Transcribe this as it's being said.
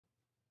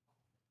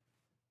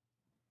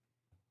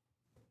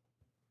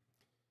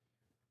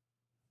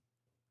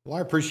Well,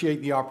 I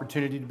appreciate the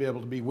opportunity to be able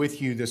to be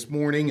with you this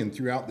morning and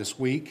throughout this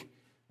week.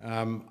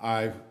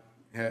 I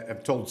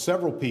have told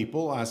several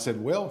people, I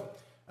said,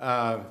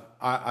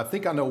 I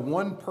think I know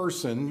one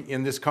person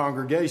in this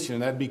congregation,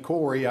 and that'd be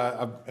Corey.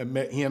 I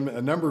met him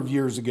a number of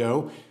years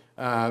ago,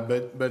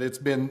 but it's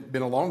been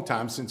a long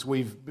time since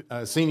we've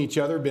seen each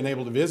other, been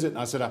able to visit. And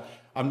I said,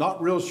 I'm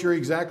not real sure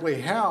exactly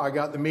how I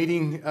got the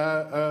meeting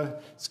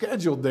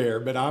scheduled there,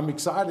 but I'm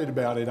excited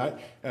about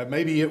it.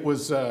 Maybe it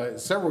was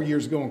several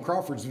years ago in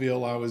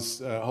Crawfordsville I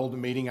was holding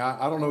a meeting.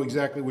 I don't know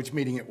exactly which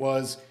meeting it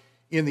was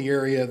in the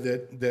area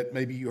that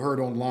maybe you heard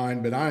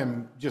online, but I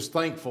am just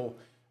thankful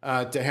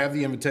to have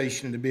the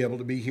invitation and to be able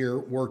to be here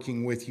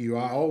working with you.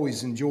 I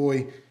always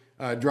enjoy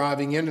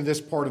driving into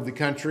this part of the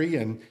country,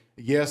 and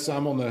yes,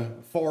 I'm on the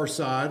far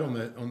side,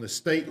 on the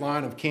state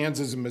line of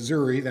Kansas and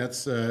Missouri.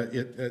 That's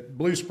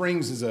Blue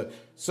Springs is a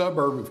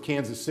suburb of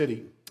Kansas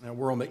City.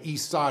 We're on the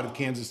east side of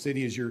Kansas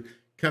City as you're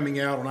coming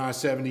out on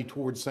I-70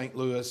 towards St.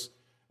 Louis.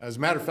 As a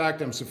matter of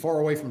fact, I'm so far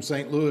away from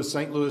St.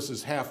 Louis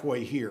is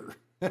halfway here.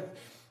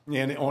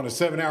 And on a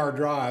 7-hour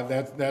drive,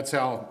 that's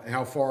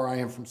how far I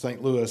am from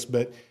St. Louis.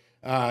 But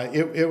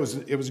it was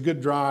a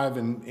good drive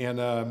and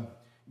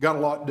got a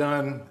lot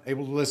done,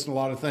 able to listen to a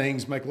lot of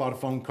things, make a lot of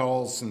phone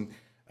calls, and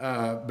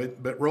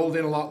but rolled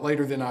in a lot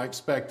later than I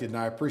expected. And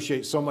I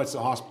appreciate so much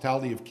the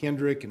hospitality of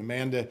Kendrick and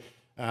Amanda.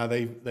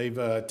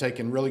 They've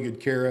taken really good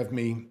care of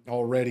me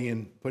already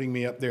and putting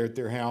me up there at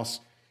their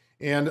house.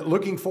 And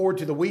looking forward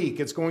to the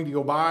week. It's going to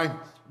go by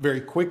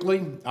very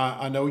quickly.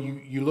 I know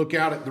you look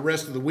out at the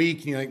rest of the week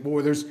and you think,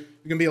 boy, there's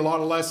going to be a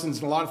lot of lessons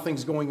and a lot of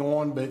things going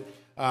on. But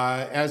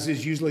as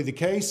is usually the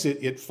case,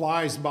 it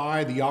flies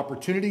by. The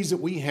opportunities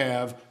that we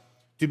have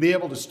to be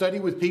able to study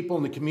with people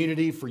in the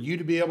community, for you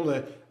to be able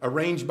to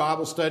arrange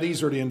Bible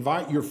studies or to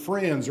invite your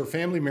friends or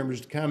family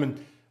members to come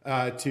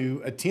and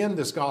to attend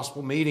this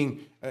gospel meeting,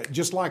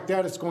 just like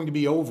that, it's going to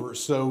be over.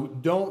 So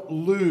don't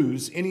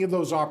lose any of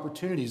those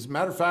opportunities. As a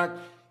matter of fact,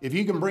 if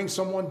you can bring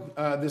someone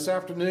this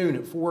afternoon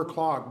at 4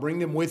 o'clock, bring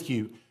them with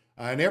you.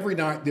 And every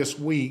night this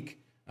week,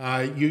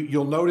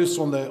 you'll notice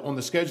on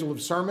the schedule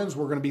of sermons,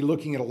 we're going to be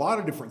looking at a lot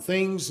of different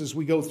things as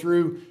we go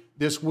through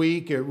this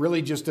week.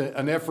 Really just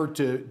an effort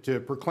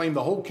to proclaim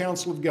the whole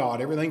counsel of God,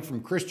 everything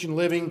from Christian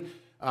living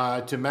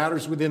to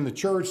matters within the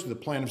church, to the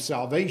plan of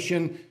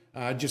salvation,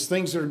 just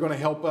things that are going to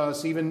help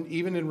us, even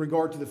in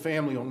regard to the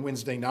family on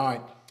Wednesday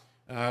night.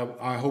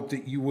 I hope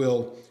that you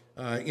will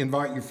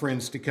invite your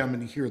friends to come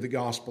and hear the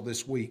gospel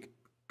this week.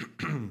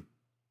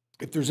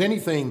 If there's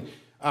anything,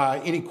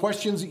 any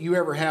questions that you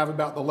ever have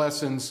about the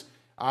lessons,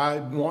 I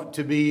want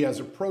to be as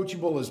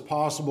approachable as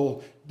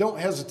possible. Don't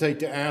hesitate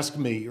to ask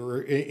me,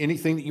 or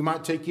anything that you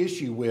might take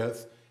issue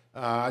with.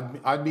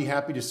 I'd be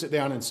happy to sit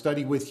down and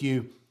study with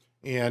you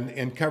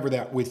and cover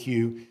that with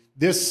you.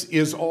 This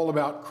is all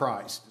about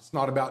Christ. It's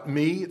not about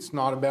me. It's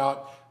not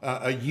about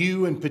a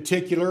you in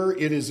particular.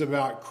 It is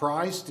about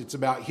Christ. It's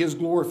about His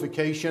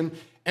glorification.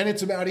 And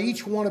it's about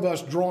each one of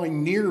us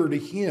drawing nearer to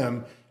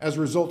Him as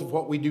a result of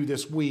what we do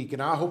this week.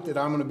 And I hope that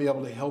I'm going to be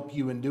able to help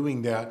you in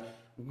doing that.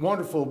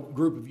 Wonderful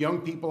group of young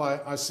people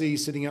I see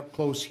sitting up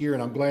close here,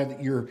 and I'm glad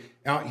that you're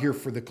out here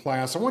for the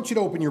class. I want you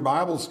to open your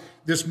Bibles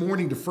this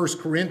morning to 1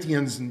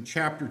 Corinthians in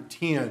chapter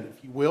 10,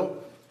 if you will.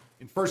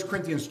 In 1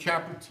 Corinthians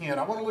chapter 10,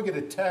 I want to look at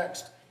a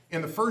text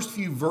in the first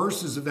few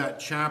verses of that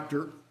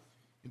chapter.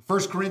 In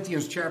 1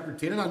 Corinthians chapter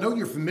 10, and I know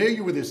you're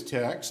familiar with this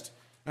text,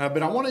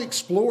 but I want to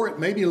explore it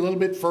maybe a little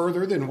bit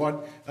further than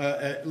what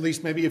at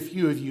least maybe a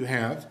few of you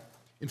have.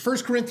 In 1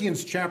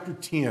 Corinthians chapter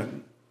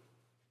 10,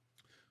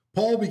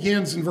 Paul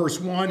begins in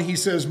verse 1. He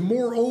says,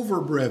 "Moreover,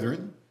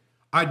 brethren,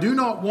 I do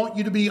not want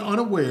you to be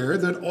unaware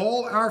that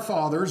all our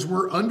fathers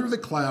were under the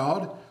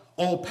cloud,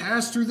 all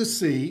passed through the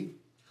sea,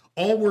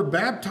 all were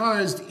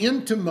baptized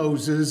into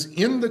Moses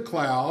in the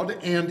cloud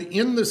and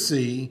in the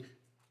sea,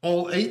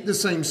 all ate the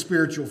same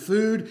spiritual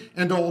food,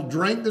 and all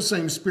drank the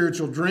same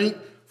spiritual drink,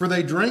 for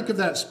they drank of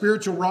that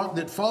spiritual rock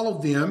that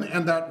followed them,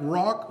 and that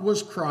rock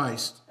was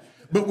Christ.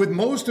 But with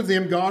most of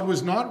them God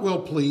was not well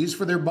pleased,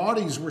 for their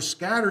bodies were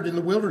scattered in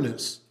the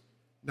wilderness.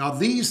 Now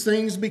these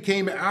things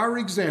became our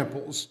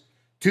examples,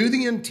 to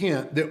the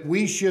intent that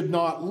we should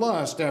not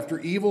lust after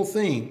evil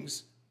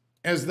things,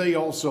 as they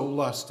also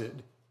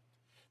lusted."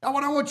 Now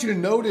what I want you to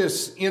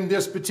notice in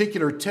this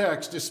particular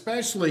text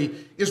especially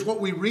is what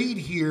we read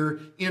here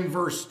in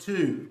verse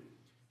 2.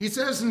 He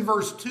says in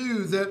verse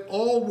 2 that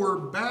all were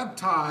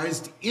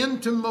baptized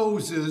into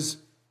Moses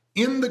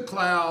in the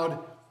cloud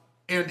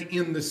and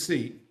in the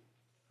sea.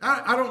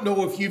 I don't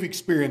know if you've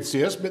experienced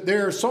this, but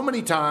there are so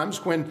many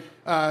times when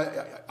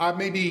I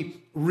may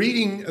be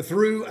reading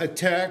through a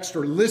text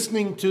or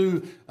listening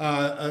to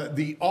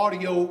the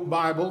audio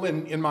Bible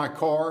in my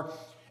car,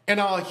 and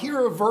I'll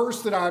hear a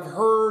verse that I've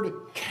heard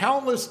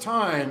countless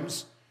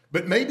times,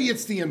 but maybe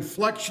it's the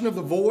inflection of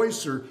the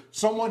voice or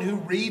someone who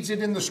reads it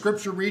in the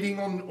scripture reading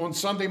on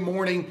Sunday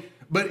morning,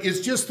 but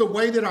it's just the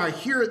way that I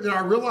hear it that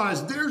I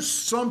realize there's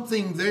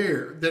something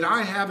there that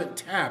I haven't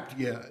tapped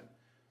yet.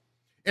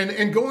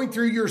 And going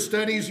through your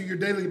studies or your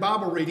daily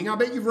Bible reading, I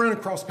bet you've run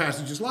across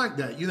passages like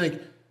that. You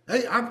think,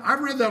 Hey,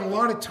 I've read that a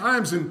lot of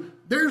times, and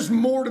there's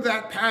more to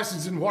that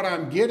passage than what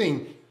I'm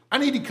getting. I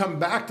need to come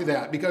back to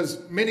that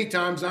because many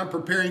times I'm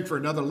preparing for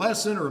another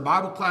lesson or a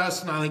Bible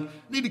class, and I think,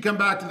 I need to come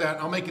back to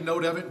that. I'll make a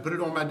note of it and put it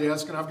on my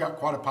desk, and I've got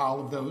quite a pile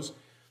of those.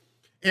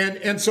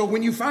 And so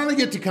when you finally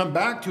get to come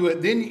back to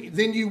it,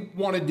 then you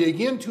want to dig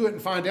into it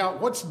and find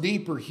out what's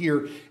deeper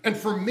here. And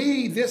for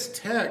me, this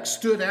text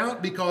stood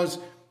out because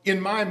in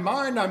my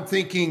mind, I'm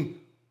thinking,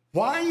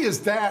 why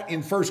is that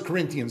in 1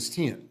 Corinthians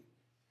 10?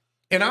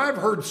 And I've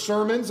heard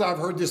sermons, I've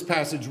heard this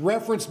passage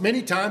referenced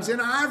many times, and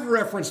I've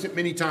referenced it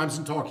many times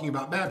in talking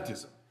about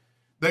baptism.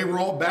 They were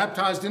all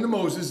baptized into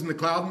Moses in the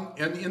cloud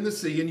and in the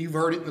sea, and you've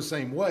heard it in the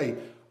same way.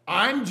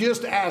 I'm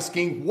just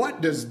asking, what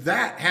does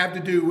that have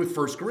to do with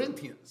 1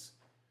 Corinthians?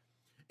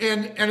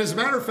 And as a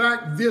matter of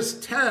fact, this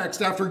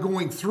text, after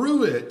going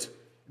through it,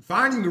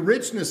 finding the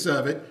richness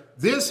of it,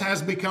 this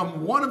has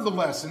become one of the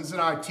lessons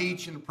that I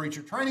teach in the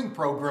preacher training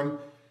program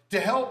to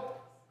help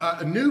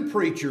new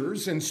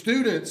preachers and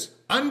students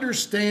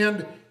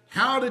understand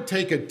how to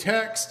take a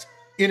text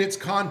in its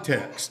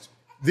context.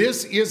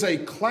 This is a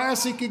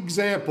classic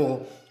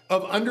example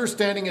of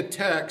understanding a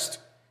text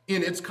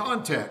in its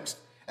context.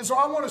 And so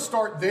I want to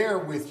start there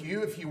with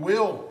you, if you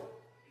will,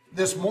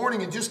 this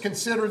morning and just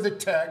consider the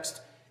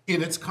text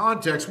in its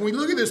context. When we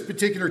look at this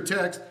particular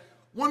text,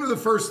 one of the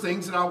first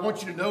things that I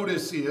want you to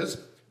notice is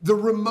the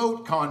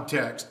remote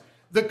context.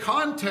 The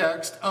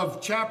context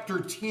of chapter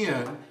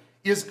 10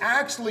 is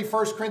actually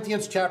 1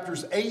 Corinthians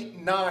chapters 8,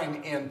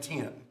 9, and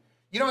 10.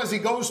 You know, as he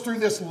goes through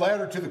this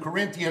letter to the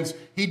Corinthians,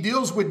 he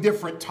deals with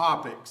different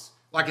topics.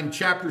 Like in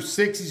chapter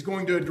 6, he's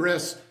going to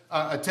address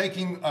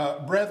taking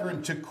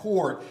brethren to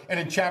court. And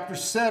in chapter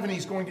 7,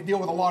 he's going to deal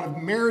with a lot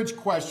of marriage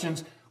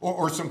questions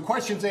or some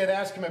questions they had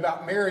asked him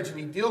about marriage, and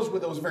he deals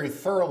with those very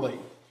thoroughly.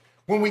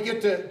 When we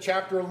get to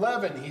chapter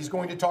 11, he's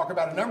going to talk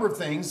about a number of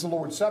things, the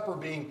Lord's Supper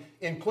being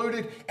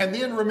included. And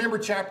then remember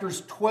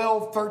chapters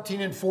 12,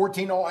 13, and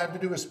 14 all have to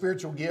do with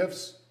spiritual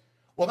gifts.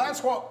 Well,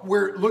 that's what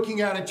we're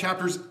looking at in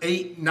chapters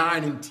 8,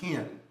 9, and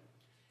 10.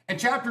 And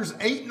chapters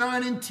 8,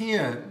 9, and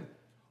 10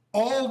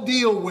 all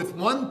deal with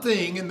one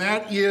thing, and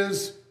that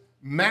is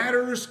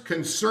matters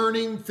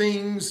concerning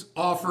things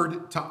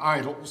offered to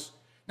idols.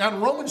 Now, in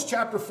Romans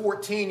chapter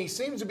 14, he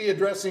seems to be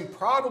addressing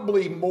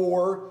probably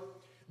more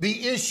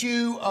the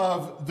issue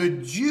of the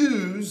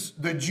Jews,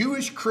 the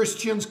Jewish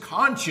Christians'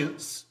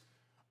 conscience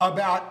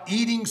about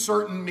eating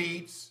certain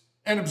meats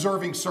and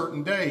observing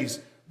certain days.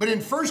 But in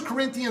 1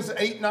 Corinthians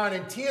 8, 9,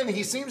 and 10,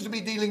 he seems to be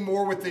dealing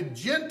more with the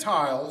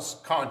Gentiles'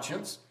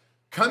 conscience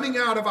coming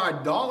out of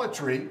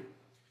idolatry,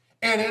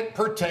 and it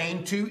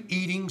pertained to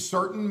eating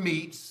certain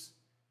meats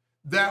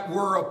that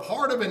were a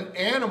part of an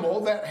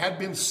animal that had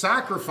been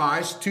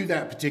sacrificed to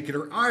that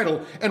particular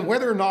idol, and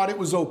whether or not it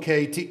was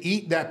okay to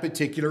eat that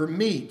particular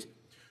meat.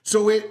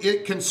 So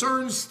it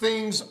concerns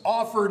things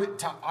offered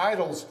to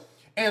idols,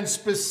 and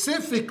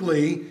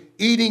specifically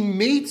eating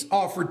meats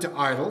offered to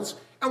idols.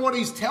 And what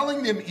he's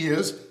telling them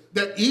is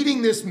that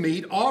eating this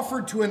meat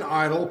offered to an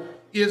idol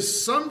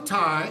is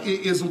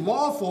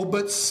lawful,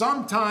 but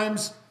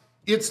sometimes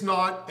it's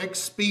not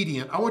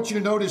expedient. I want you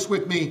to notice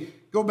with me,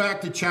 go back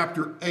to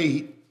chapter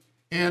 8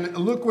 and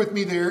look with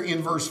me there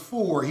in verse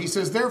 4. He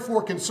says,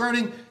 therefore,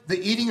 concerning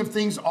the eating of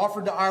things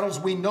offered to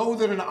idols, we know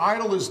that an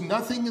idol is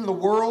nothing in the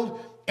world,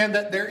 and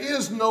that there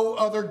is no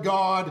other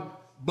God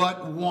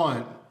but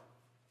one.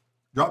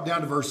 Drop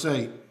down to verse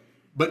 8.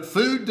 But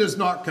food does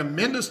not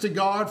commend us to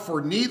God,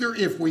 for neither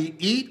if we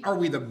eat are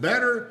we the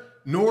better,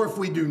 nor if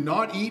we do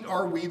not eat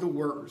are we the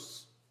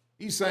worse.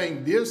 He's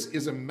saying this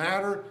is a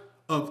matter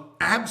of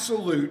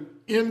absolute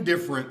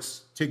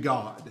indifference to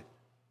God.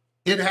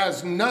 It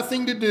has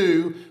nothing to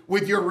do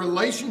with your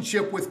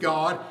relationship with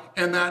God,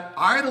 and that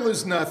idol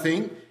is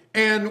nothing,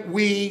 and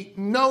we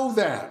know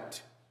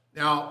that.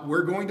 Now,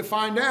 we're going to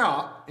find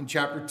out in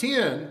chapter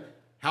 10,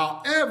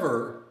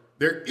 however,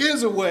 there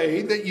is a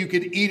way that you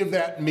could eat of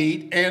that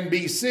meat and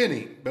be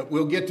sinning, but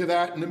we'll get to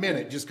that in a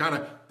minute. Just kind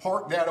of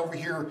park that over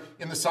here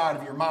in the side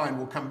of your mind.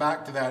 We'll come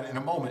back to that in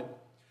a moment.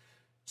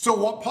 So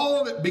what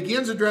Paul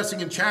begins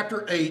addressing in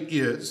chapter 8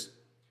 is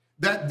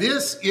that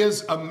this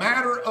is a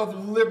matter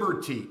of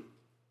liberty.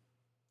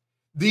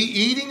 The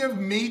eating of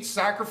meat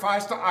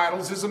sacrificed to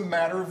idols is a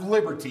matter of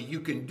liberty. You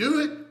can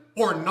do it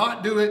or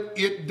not do it.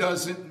 It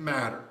doesn't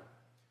matter.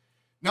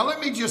 Now,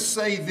 let me just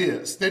say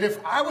this, that if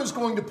I was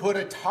going to put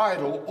a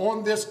title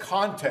on this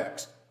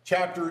context,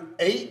 chapter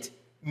 8,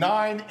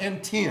 9,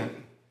 and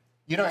 10,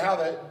 you know how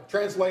the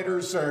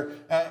translators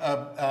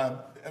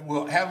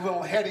will have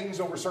little headings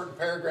over certain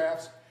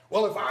paragraphs?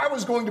 Well, if I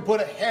was going to put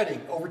a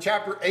heading over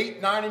chapter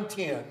 8, 9, and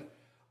 10,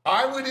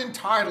 I would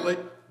entitle it,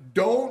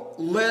 Don't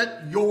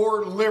Let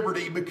Your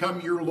Liberty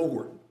Become Your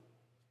Lord.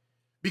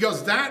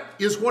 Because that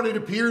is what it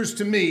appears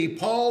to me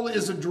Paul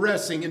is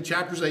addressing in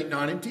chapters 8,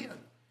 9, and 10.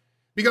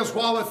 Because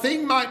while a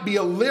thing might be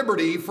a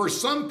liberty for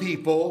some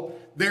people,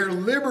 their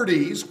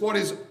liberties, what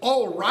is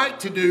all right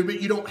to do,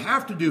 but you don't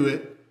have to do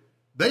it,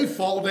 they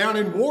fall down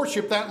and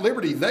worship that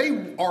liberty.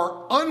 They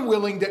are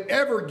unwilling to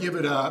ever give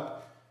it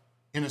up.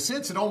 In a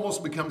sense, it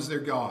almost becomes their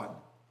God.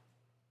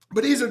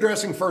 But he's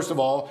addressing, first of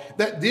all,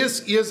 that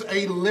this is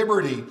a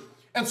liberty.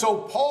 And so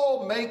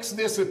Paul makes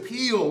this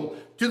appeal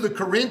to the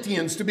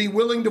Corinthians to be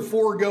willing to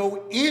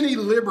forego any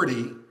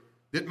liberty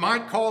that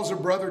might cause a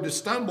brother to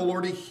stumble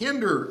or to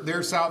hinder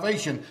their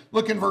salvation.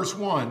 Look in verse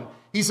 1.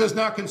 He says,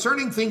 now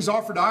concerning things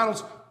offered to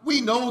idols,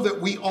 we know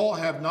that we all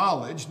have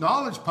knowledge.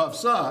 Knowledge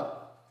puffs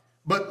up,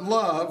 but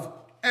love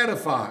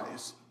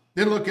edifies.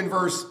 Then look in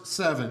verse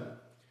 7.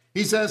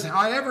 He says,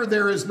 however,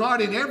 there is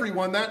not in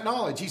everyone that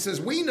knowledge. He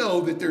says, we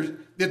know that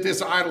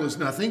this idol is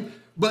nothing,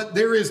 but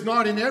there is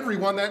not in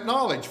everyone that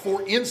knowledge.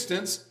 For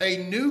instance,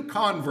 a new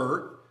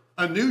convert,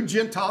 a new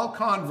Gentile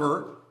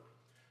convert,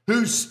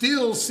 who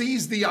still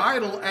sees the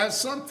idol as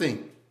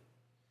something.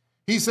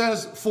 He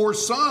says, for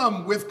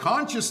some with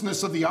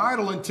consciousness of the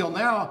idol until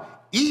now,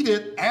 eat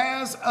it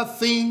as a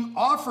thing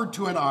offered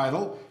to an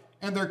idol,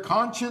 and their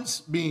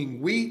conscience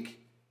being weak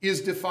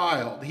is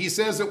defiled. He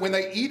says that when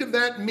they eat of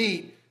that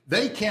meat,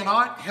 they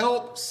cannot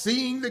help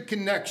seeing the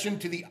connection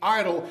to the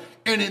idol,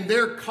 and in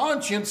their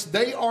conscience,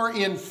 they are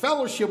in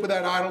fellowship with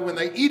that idol when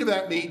they eat of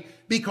that meat,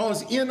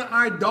 because in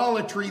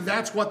idolatry,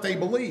 that's what they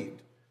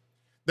believed.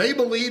 They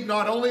believed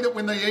not only that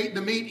when they ate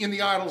the meat in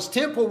the idol's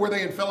temple were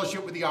they in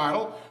fellowship with the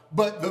idol,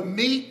 but the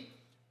meat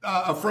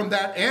from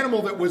that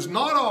animal that was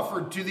not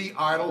offered to the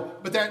idol,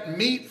 but that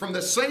meat from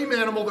the same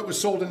animal that was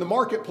sold in the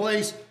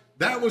marketplace,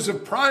 that was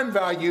of prime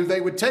value.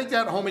 They would take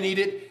that home and eat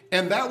it,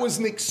 and that was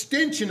an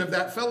extension of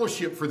that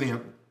fellowship for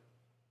them.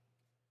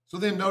 So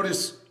then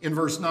notice in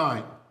verse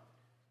 9,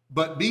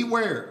 but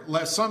beware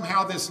lest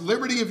somehow this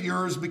liberty of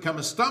yours become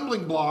a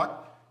stumbling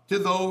block to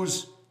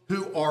those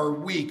who are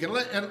weak.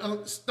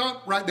 And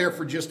stop right there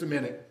for just a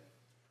minute.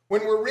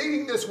 When we're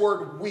reading this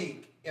word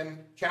weak in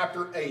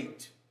chapter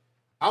 8,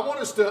 I want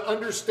us to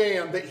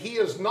understand that he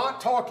is not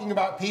talking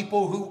about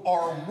people who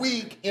are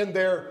weak in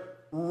their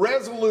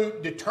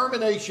resolute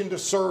determination to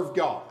serve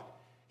God.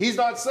 He's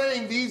not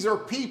saying these are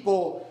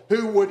people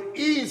who would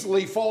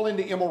easily fall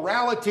into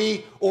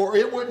immorality, or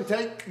it wouldn't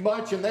take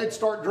much and they'd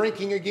start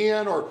drinking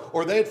again,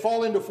 or they'd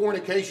fall into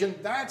fornication.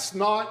 That's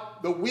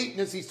not the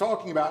weakness he's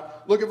talking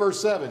about. Look at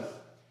verse 7.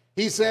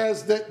 He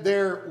says that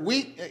they're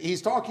weak.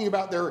 He's talking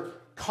about their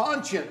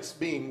conscience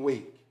being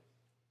weak.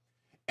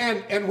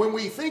 And when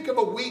we think of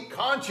a weak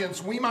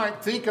conscience, we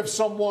might think of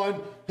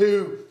someone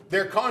who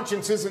their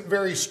conscience isn't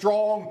very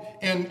strong,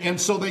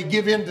 and so they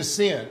give in to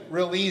sin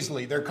real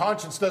easily. Their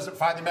conscience doesn't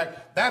fight them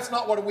back. That's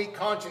not what a weak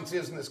conscience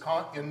is in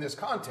this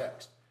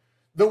context.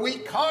 The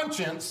weak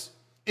conscience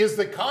is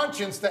the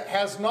conscience that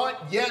has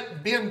not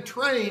yet been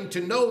trained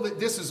to know that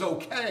this is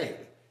okay.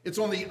 It's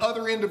on the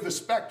other end of the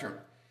spectrum.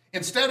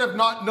 Instead of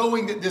not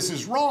knowing that this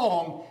is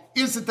wrong,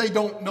 is that they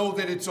don't know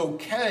that it's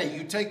okay.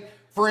 You take,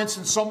 for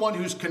instance, someone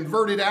who's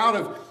converted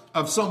out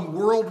of some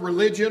world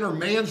religion or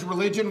man's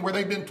religion where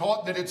they've been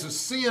taught that it's a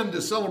sin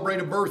to celebrate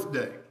a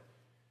birthday.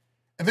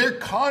 And in their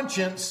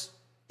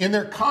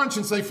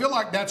conscience, they feel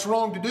like that's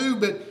wrong to do,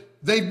 but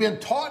they've been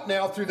taught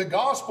now through the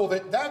gospel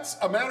that that's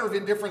a matter of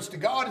indifference to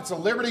God. It's a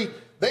liberty.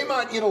 They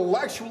might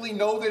intellectually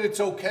know that it's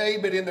okay,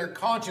 but in their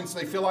conscience,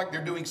 they feel like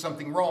they're doing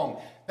something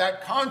wrong.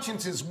 That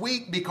conscience is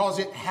weak because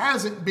it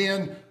hasn't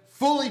been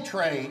fully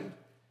trained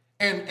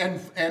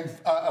and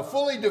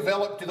fully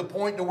developed to the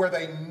point to where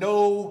they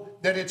know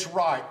that it's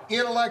right,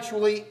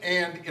 intellectually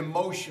and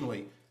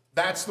emotionally.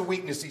 That's the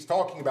weakness he's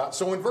talking about.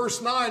 So in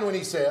verse 9, when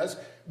he says,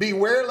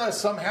 beware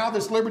lest somehow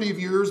this liberty of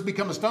yours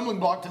become a stumbling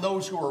block to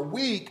those who are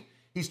weak,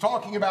 he's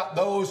talking about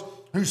those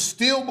who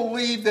still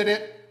believe that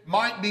it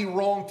might be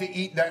wrong to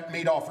eat that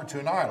meat offered to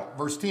an idol.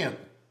 Verse 10.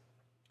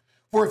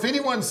 For if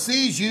anyone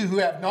sees you who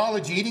have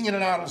knowledge eating in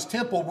an idol's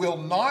temple, will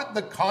not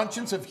the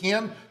conscience of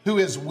him who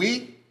is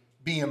weak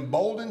be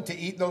emboldened to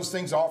eat those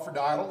things offered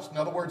to idols? In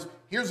other words,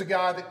 here's a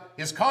guy that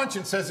his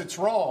conscience says it's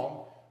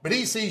wrong, but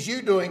he sees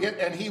you doing it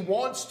and he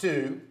wants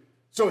to,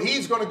 so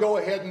he's going to go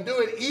ahead and do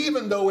it,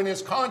 even though in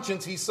his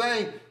conscience he's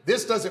saying,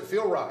 this doesn't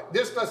feel right.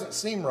 This doesn't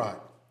seem right.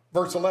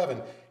 Verse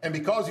 11, and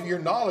because of your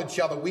knowledge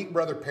shall the weak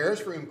brother perish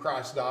for whom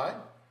Christ died.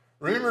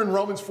 Remember in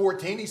Romans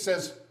 14, he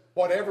says,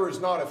 whatever is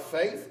not of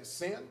faith is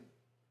sin.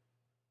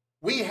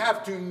 We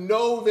have to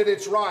know that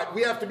it's right.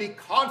 We have to be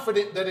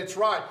confident that it's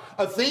right.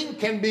 A thing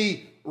can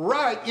be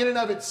right in and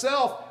of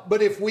itself,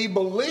 but if we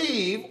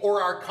believe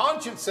or our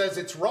conscience says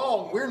it's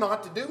wrong, we're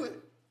not to do it.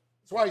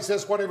 That's why he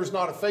says whatever's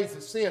not of faith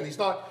is sin. He's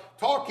not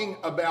talking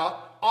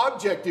about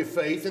objective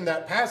faith in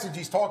that passage.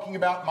 He's talking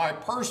about my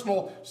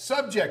personal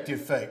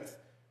subjective faith.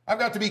 I've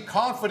got to be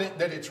confident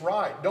that it's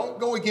right. Don't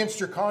go against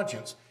your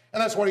conscience.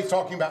 And that's what he's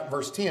talking about in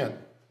verse 10.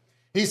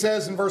 He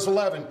says in verse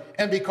 11,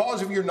 and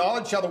because of your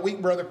knowledge shall the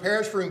weak brother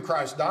perish for whom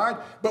Christ died.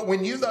 But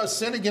when you thus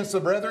sin against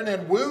the brethren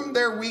and wound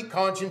their weak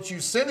conscience,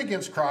 you sin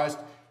against Christ.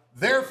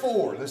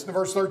 Therefore, listen to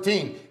verse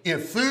 13,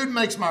 if food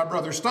makes my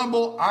brother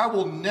stumble, I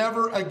will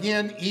never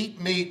again eat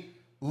meat,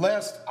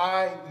 lest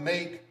I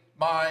make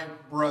my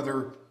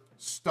brother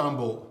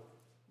stumble.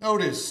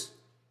 Notice,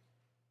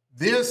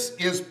 this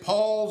is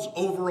Paul's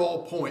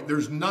overall point.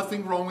 There's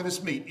nothing wrong with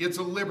this meat. It's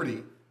a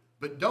liberty.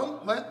 But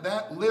don't let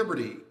that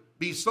liberty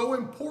be so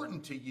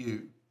important to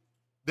you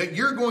that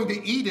you're going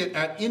to eat it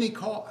at any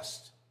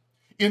cost.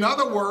 In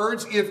other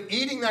words, if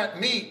eating that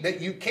meat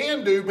that you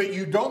can do but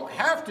you don't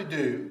have to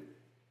do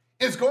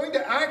is going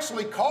to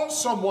actually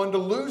cause someone to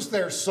lose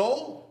their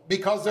soul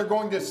because they're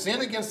going to sin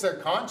against their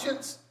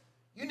conscience,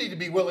 you need to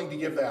be willing to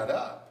give that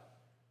up.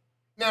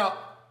 Now,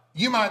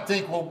 you might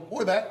think, well,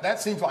 boy,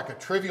 that seems like a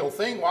trivial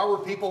thing. Why were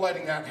people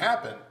letting that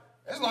happen?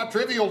 It's not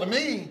trivial to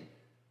me.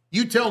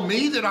 You tell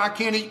me that I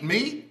can't eat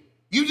meat?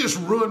 You just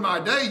ruined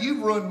my day.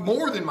 You've ruined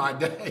more than my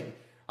day.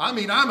 I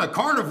mean, I'm a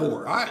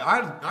carnivore.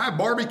 I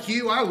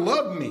barbecue. I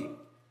love meat.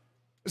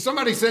 If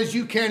somebody says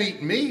you can't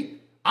eat meat,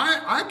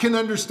 I can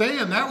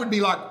understand. That would be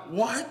like,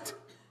 what?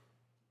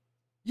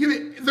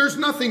 There's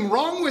nothing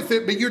wrong with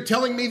it, but you're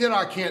telling me that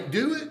I can't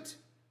do it?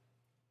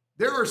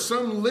 There are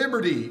some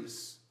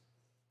liberties,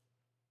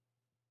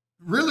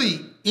 really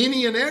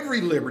any and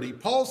every liberty.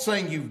 Paul's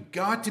saying you've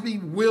got to be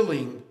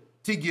willing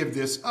to give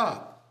this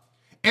up.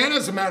 And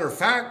as a matter of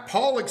fact,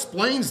 Paul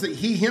explains that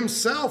he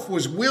himself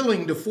was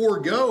willing to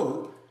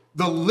forego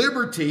the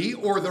liberty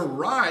or the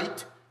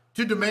right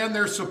to demand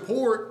their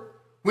support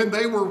when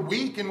they were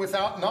weak and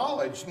without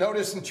knowledge.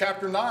 Notice in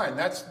chapter 9,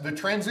 that's the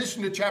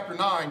transition to chapter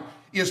 9,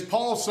 is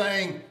Paul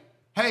saying,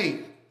 hey,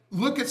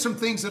 look at some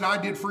things that I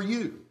did for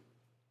you.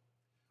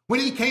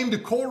 When he came to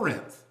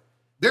Corinth,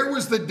 there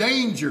was the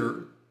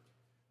danger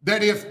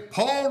that if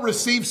Paul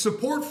received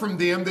support from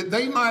them, that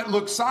they might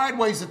look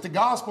sideways at the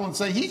gospel and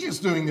say, he's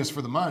just doing this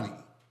for the money.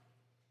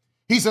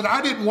 He said,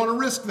 I didn't want to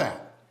risk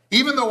that.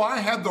 Even though I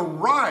had the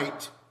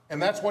right,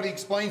 and that's what he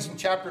explains in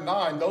chapter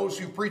 9, those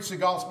who preach the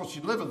gospel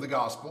should live of the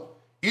gospel.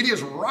 It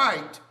is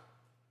right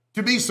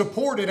to be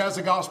supported as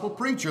a gospel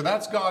preacher.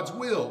 That's God's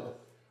will.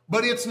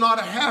 But it's not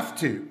a have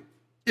to.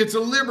 It's a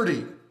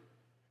liberty.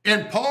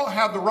 And Paul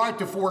had the right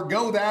to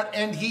forego that,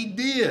 and he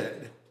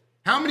did.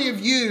 How many of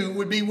you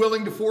would be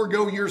willing to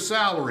forego your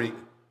salary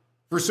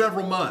for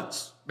several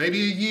months, maybe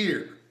a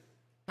year?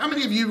 How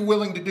many of you are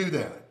willing to do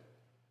that?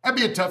 That'd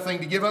be a tough thing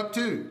to give up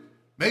too.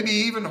 Maybe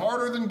even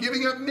harder than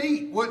giving up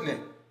meat, wouldn't it?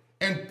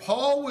 And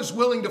Paul was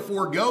willing to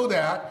forego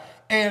that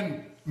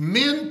and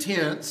mend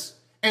tents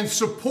and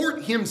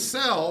support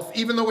himself,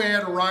 even though he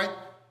had a right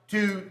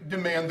to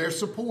demand their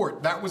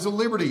support. That was a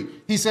liberty.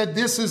 He said,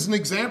 this is an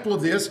example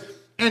of this.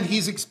 And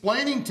he's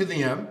explaining to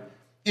them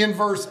in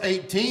verse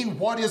 18,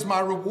 what is my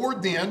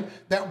reward then,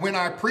 that when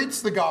I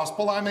preach the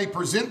gospel, I may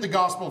present the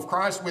gospel of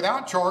Christ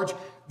without charge,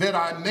 that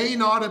I may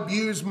not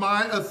abuse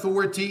my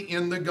authority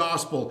in the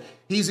gospel.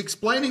 He's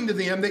explaining to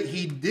them that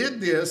he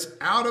did this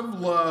out of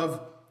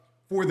love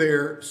for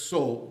their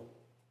soul.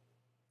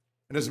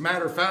 And as a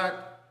matter of fact,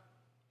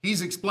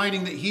 he's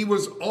explaining that he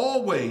was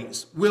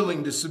always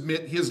willing to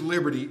submit his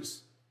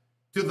liberties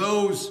to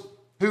those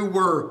who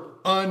were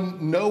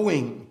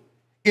unknowing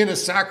in a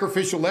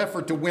sacrificial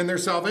effort to win their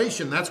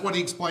salvation. That's what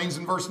he explains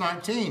in verse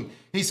 19.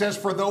 He says,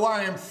 for though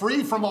I am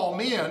free from all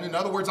men, in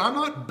other words, I'm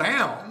not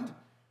bound.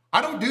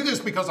 I don't do this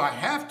because I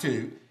have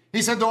to.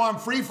 He said, though I'm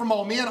free from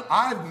all men,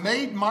 I've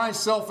made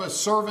myself a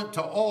servant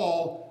to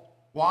all.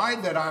 Why?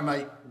 That I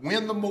may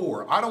win the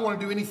more. I don't want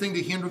to do anything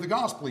to hinder the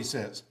gospel, he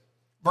says.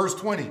 Verse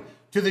 20,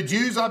 to the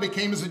Jews I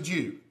became as a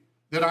Jew,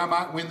 that I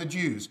might win the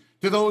Jews.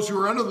 To those who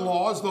are under the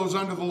law, as those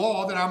under the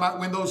law, that I might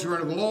win those who are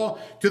under the law.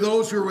 To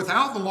those who are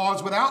without the law,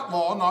 as without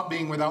law, not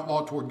being without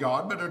law toward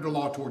God, but under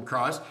law toward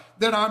Christ,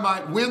 that I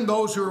might win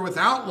those who are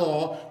without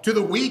law. To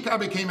the weak I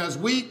became as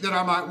weak, that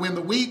I might win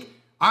the weak.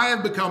 I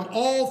have become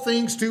all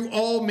things to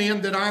all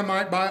men, that I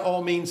might by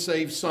all means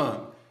save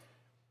some.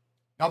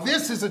 Now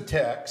this is a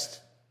text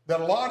that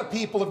a lot of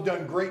people have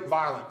done great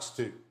violence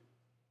to.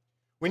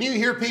 When you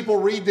hear people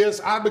read this,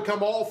 I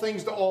become all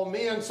things to all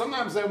men,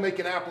 sometimes they'll make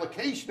an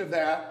application of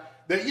that,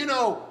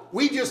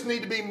 we just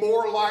need to be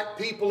more like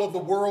people of the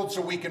world so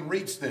we can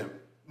reach them.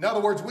 In other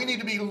words, we need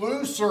to be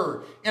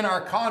looser in our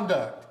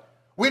conduct.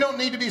 We don't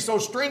need to be so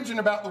stringent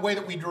about the way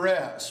that we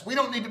dress. We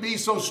don't need to be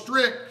so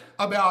strict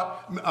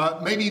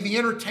about maybe the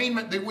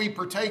entertainment that we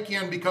partake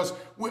in, because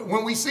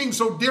when we seem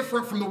so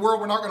different from the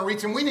world, we're not going to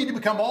reach them. We need to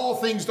become all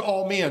things to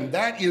all men.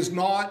 That is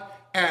not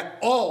at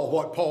all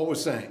what Paul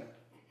was saying.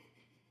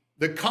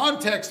 The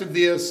context of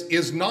this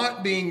is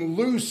not being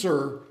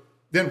looser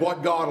than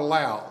what God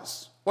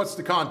allows. What's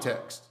the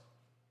context?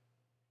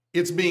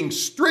 It's being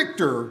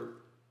stricter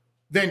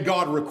than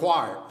God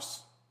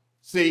requires.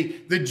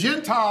 See, the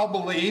Gentile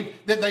believed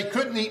that they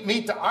couldn't eat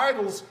meat to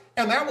idols,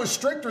 and that was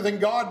stricter than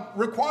God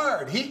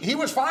required. He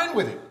was fine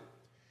with it.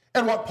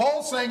 And what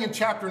Paul's saying in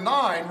chapter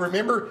 9,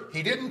 remember,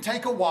 he didn't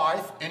take a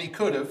wife, and he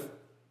could have.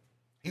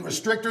 He was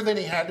stricter than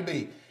he had to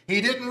be. He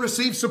didn't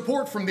receive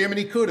support from them, and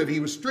he could have. He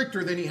was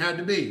stricter than he had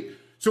to be.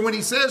 So when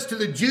he says to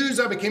the Jews,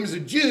 I became as a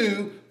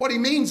Jew, what he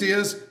means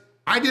is,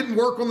 I didn't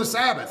work on the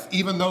Sabbath,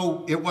 even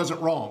though it wasn't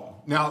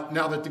wrong, now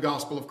that the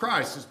gospel of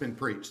Christ has been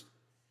preached.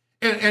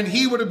 And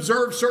he would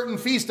observe certain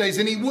feast days,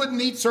 and he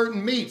wouldn't eat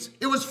certain meats.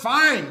 It was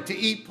fine to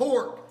eat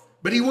pork,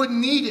 but he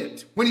wouldn't eat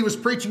it when he was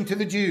preaching to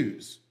the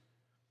Jews.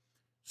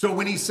 So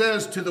when he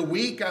says, to the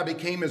weak I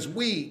became as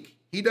weak,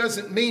 he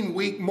doesn't mean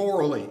weak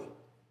morally.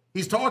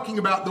 He's talking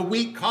about the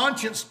weak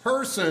conscienced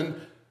person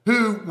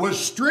who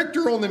was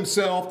stricter on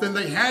themselves than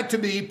they had to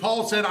be.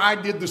 Paul said, I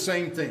did the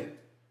same thing.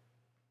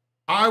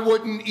 I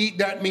wouldn't eat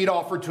that meat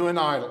offered to an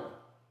idol.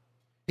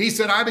 He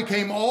said, I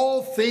became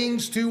all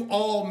things to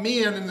all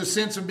men in the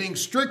sense of being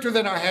stricter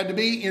than I had to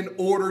be in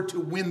order to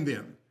win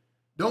them.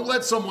 Don't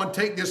let someone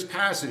take this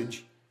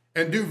passage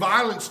and do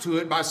violence to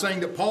it by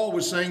saying that Paul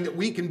was saying that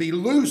we can be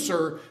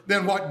looser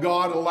than what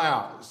God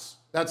allows.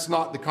 That's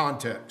not the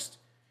context.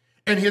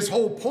 And his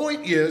whole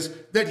point is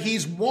that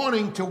he's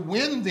wanting to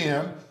win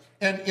them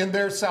and in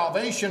their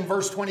salvation.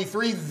 Verse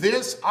 23,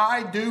 this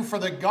I do for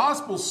the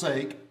gospel's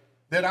sake,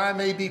 that I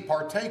may be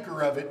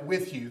partaker of it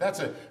with you. That's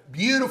a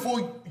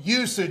beautiful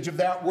usage of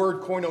that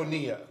word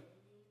koinonia.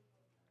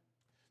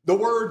 The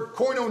word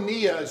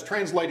koinonia is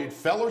translated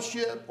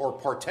fellowship or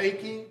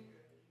partaking.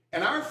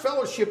 And our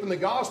fellowship in the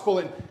gospel,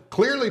 and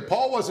clearly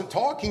Paul wasn't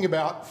talking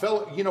about,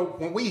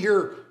 when we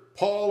hear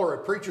Paul or a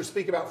preacher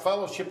speak about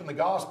fellowship in the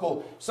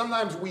gospel,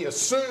 sometimes we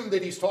assume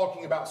that he's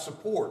talking about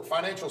support,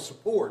 financial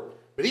support.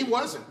 But he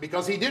wasn't,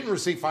 because he didn't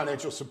receive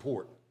financial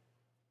support.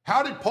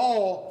 How did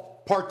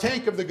Paul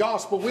partake of the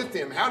gospel with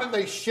them? How did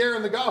they share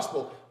in the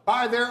gospel?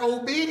 By their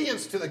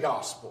obedience to the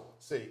gospel.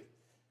 See,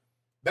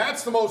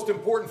 that's the most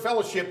important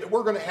fellowship that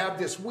we're going to have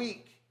this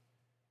week.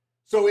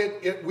 So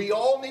we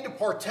all need to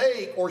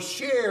partake or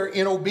share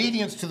in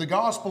obedience to the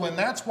gospel, and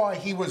that's why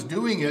he was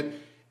doing it.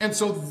 And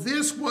so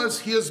this was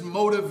his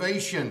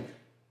motivation.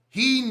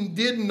 He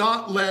did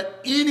not let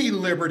any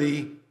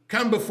liberty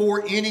come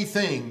before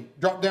anything.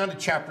 Drop down to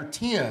chapter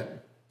 10.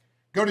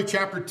 Go to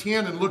chapter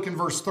 10 and look in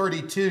verse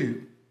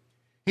 32.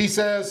 He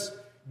says,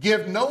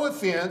 give no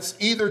offense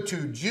either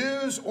to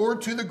Jews or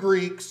to the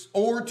Greeks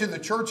or to the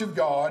church of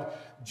God,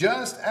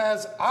 just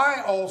as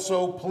I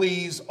also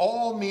please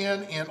all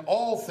men in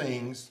all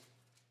things,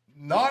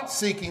 not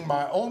seeking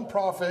my own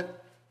profit,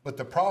 but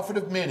the profit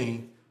of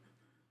many,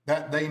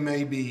 that they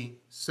may be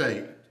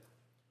saved.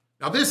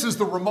 Now, this is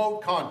the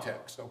remote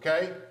context,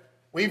 okay?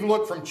 We've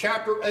looked from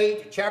chapter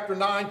 8 to chapter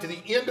 9 to the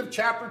end of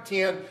chapter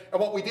 10,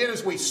 and what we did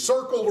is we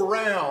circled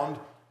around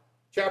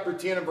chapter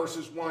 10 and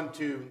verses 1,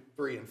 2,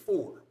 3, and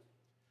 4.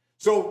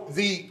 So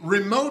the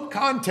remote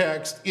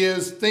context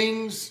is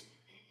things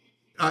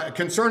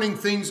concerning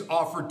things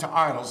offered to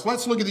idols.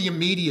 Let's look at the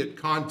immediate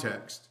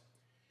context.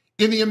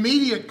 In the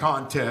immediate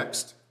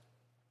context,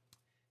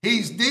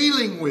 he's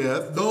dealing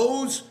with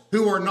those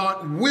who are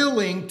not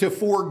willing to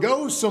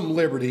forego some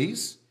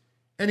liberties.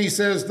 And he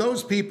says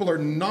those people are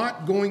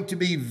not going to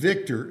be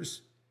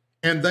victors,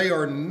 and they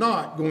are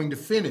not going to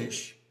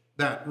finish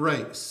that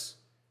race.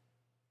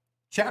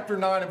 Chapter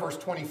 9 and verse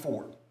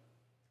 24.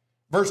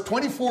 Verse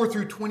 24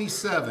 through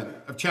 27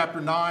 of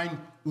chapter 9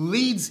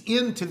 leads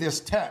into this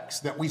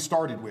text that we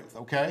started with,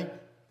 okay?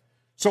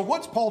 So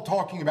what's Paul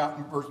talking about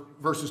in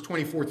verses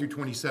 24 through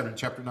 27 in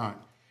chapter 9?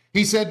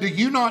 He said, do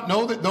you not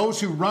know that those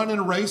who run in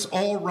a race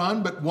all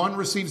run, but one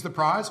receives the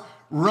prize?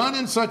 Run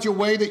in such a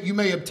way that you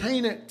may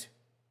obtain it.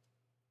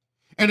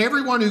 And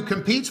everyone who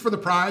competes for the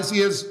prize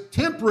is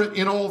temperate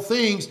in all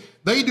things.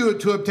 They do it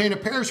to obtain a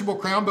perishable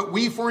crown, but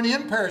we for an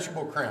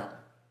imperishable crown.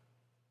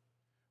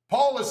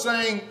 Paul is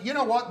saying, you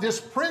know what,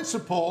 this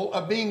principle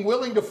of being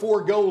willing to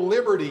forego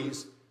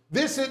liberties,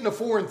 this isn't a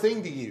foreign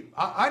thing to you.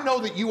 I know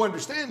that you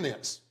understand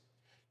this.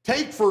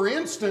 Take, for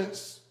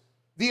instance,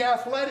 the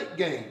athletic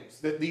games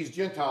that these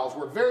Gentiles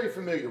were very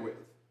familiar with.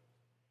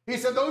 He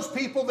said those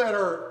people that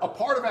are a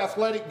part of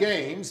athletic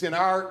games, in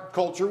our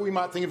culture, we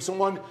might think of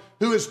someone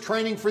who is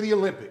training for the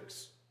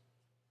Olympics.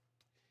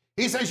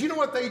 He says, you know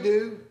what they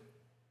do?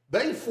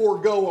 They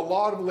forego a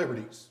lot of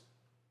liberties.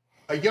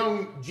 A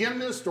young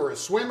gymnast or a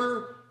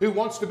swimmer who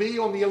wants to be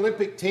on the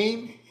Olympic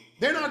team,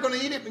 they're not going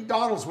to eat at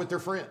McDonald's with their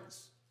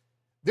friends.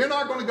 They're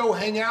not going to go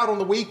hang out on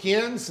the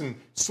weekends and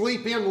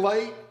sleep in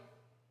late.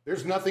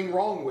 There's nothing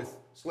wrong with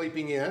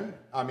sleeping in.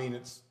 I mean,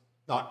 it's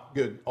not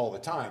good all the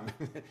time.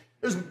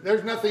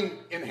 There's nothing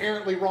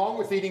inherently wrong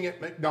with eating at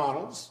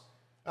McDonald's,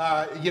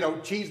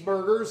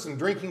 cheeseburgers and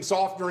drinking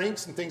soft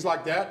drinks and things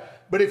like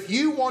that. But if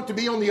you want to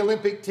be on the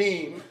Olympic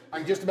team, I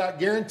can just about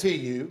guarantee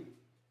you,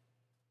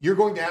 you're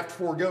going to have to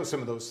forego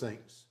some of those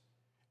things.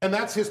 And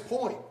that's his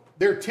point.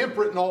 They're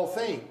temperate in all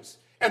things.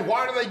 And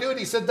why do they do it?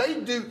 He said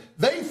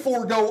they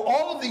forego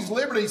all of these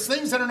liberties,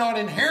 things that are not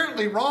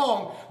inherently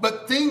wrong,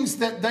 but things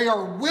that they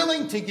are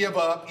willing to give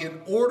up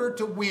in order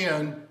to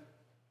win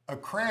a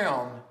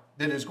crown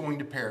that is going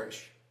to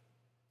perish.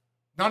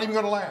 Not even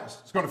going to last.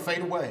 It's going to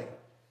fade away.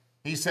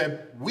 He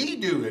said, we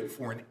do it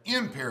for an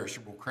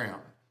imperishable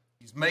crown.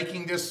 He's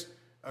making this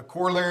a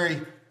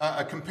corollary,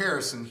 a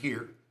comparison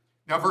here.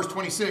 Now, verse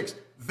 26,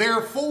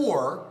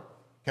 therefore,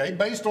 okay,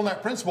 based on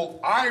that principle,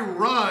 I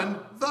run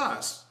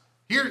thus.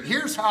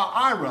 Here's how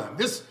I run.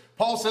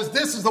 Paul says,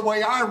 this is the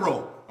way I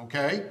roll,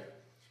 okay?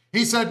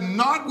 He said,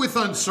 not with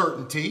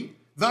uncertainty.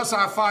 Thus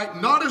I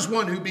fight not as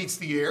one who beats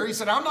the air. He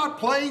said, I'm not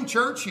playing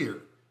church here.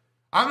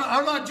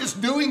 I'm not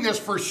just doing this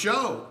for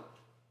show.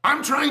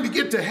 I'm trying to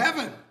get to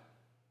heaven.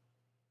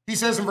 He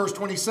says in verse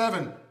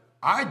 27,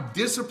 I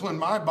discipline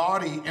my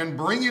body and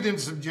bring it into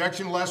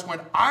subjection, lest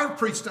when I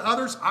preach to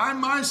others, I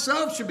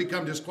myself should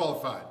become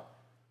disqualified.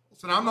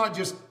 Listen, I'm not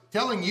just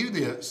telling you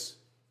this.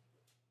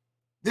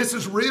 This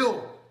is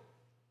real.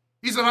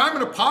 He said, I'm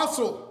an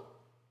apostle.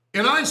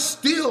 And I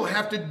still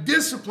have to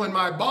discipline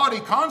my body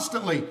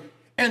constantly.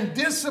 And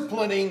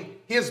disciplining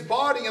his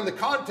body in the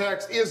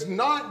context is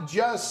not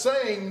just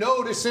saying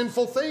no to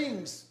sinful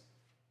things.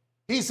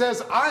 He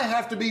says, I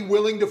have to be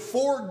willing to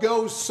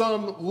forego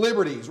some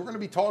liberties. We're going to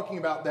be talking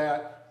about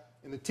that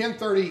in the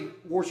 10:30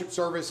 worship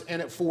service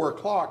and at 4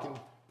 o'clock in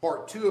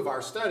part 2 of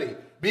our study.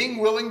 Being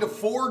willing to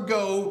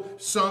forego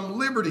some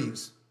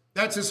liberties.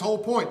 That's his whole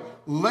point.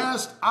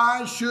 Lest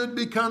I should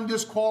become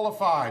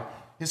disqualified.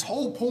 His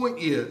whole point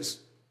is,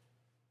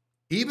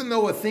 even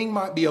though a thing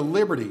might be a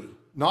liberty,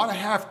 not a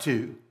have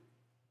to,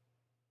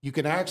 you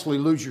can actually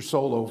lose your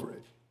soul over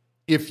it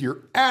if your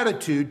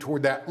attitude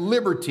toward that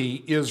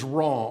liberty is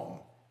wrong.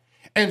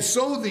 And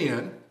so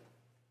then,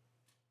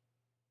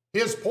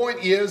 his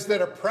point is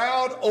that a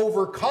proud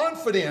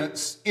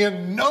overconfidence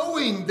in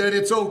knowing that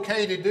it's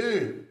okay to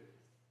do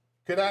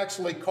could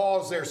actually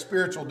cause their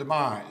spiritual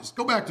demise.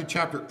 Go back to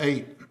chapter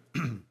 8.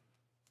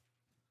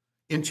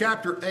 In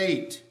chapter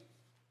 8,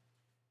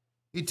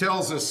 he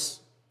tells us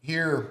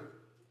here,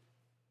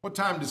 what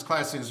time does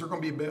class end? Is there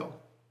going to be a bell?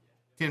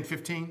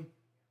 10:15?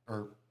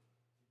 Or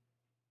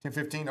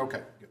 10:15?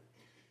 Okay, good.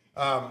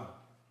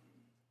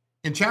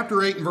 In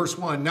chapter 8 and verse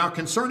 1, now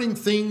concerning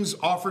things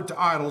offered to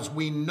idols,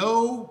 we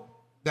know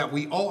that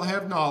we all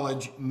have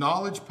knowledge.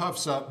 Knowledge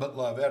puffs up, but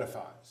love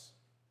edifies.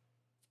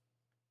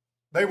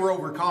 They were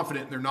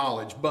overconfident in their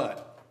knowledge,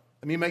 but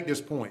let me make this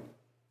point.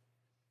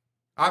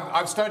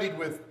 I've studied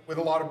with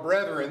a lot of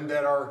brethren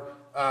that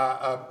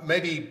are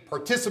maybe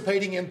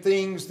participating in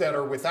things that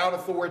are without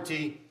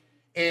authority.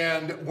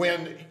 And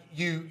when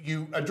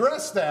you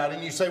address that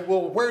and you say,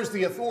 well, where's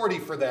the authority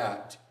for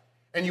that?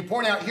 And you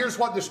point out, here's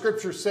what the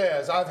scripture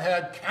says. I've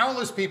had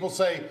countless people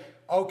say,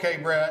 okay,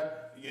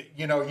 Brett,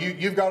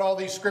 you've got all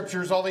these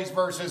scriptures, all these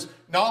verses.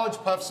 Knowledge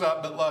puffs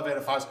up, but love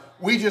edifies.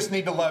 We just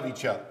need to love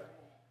each other.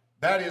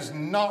 That is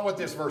not what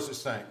this verse is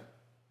saying.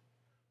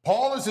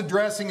 Paul is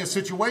addressing a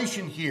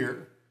situation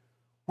here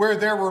where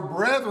there were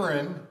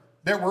brethren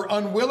that were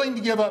unwilling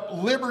to give up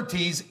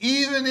liberties,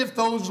 even if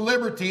those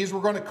liberties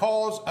were going to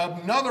cause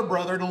another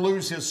brother to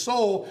lose his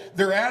soul.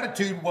 Their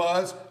attitude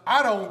was,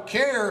 I don't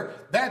care,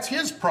 that's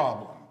his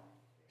problem.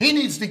 He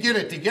needs to get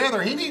it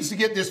together. He needs to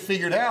get this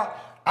figured out.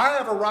 I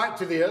have a right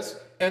to this,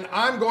 and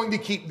I'm going to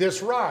keep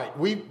this right.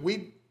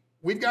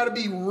 We've got to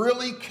be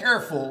really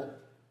careful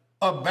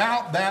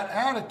about that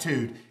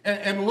attitude.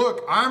 And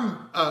look,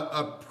 I'm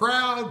a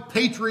proud,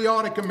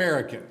 patriotic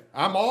American.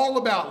 I'm all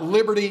about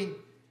liberty.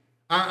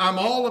 I'm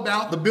all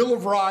about the Bill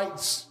of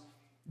Rights,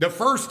 the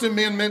First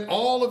Amendment,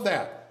 all of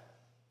that.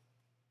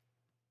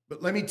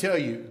 But let me tell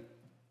you,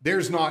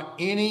 there's not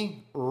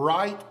any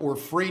right or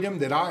freedom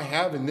that I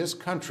have in this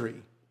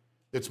country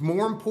that's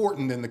more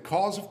important than the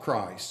cause of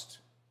Christ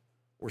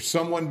or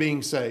someone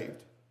being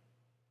saved.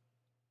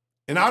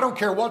 And I don't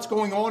care what's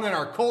going on in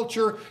our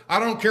culture. I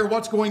don't care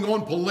what's going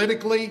on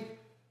politically.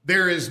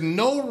 There is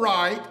no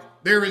right,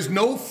 there is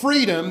no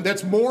freedom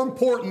that's more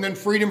important than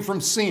freedom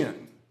from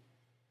sin.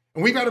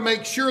 And we've got to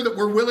make sure that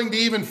we're willing to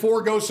even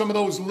forego some of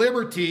those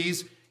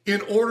liberties in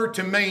order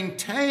to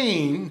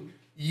maintain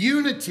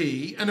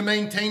unity and to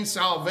maintain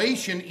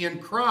salvation in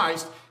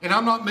Christ. And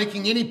I'm not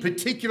making any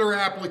particular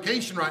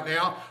application right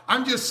now.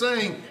 I'm just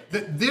saying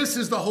that this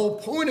is the whole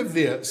point of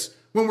this.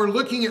 When we're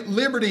looking at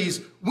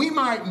liberties, we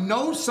might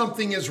know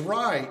something is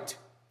right,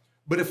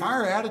 but if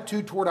our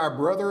attitude toward our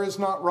brother is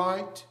not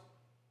right,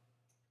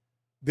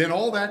 then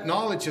all that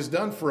knowledge has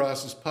done for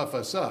us is puff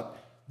us up.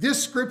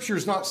 This scripture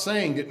is not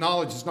saying that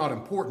knowledge is not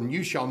important.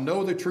 You shall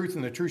know the truth,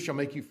 and the truth shall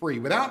make you free.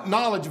 Without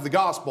knowledge of the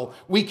gospel,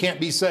 we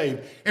can't be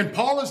saved. And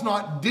Paul is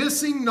not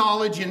dissing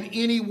knowledge in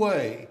any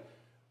way.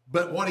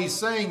 But what he's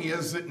saying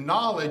is that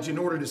knowledge, in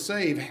order to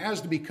save,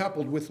 has to be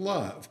coupled with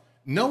love.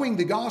 Knowing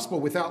the gospel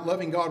without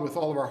loving God with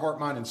all of our heart,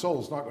 mind, and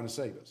soul is not going to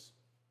save us.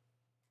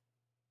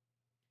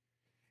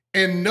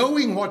 And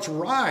knowing what's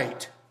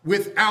right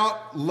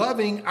without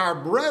loving our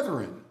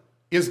brethren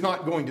is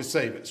not going to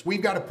save us.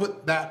 We've got to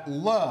put that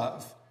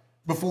love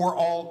before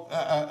all,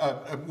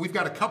 we've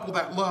got to couple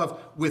that love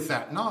with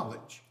that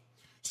knowledge.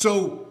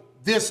 So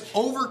this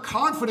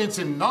overconfidence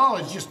in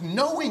knowledge, just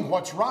knowing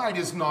what's right,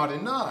 is not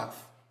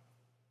enough.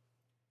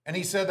 And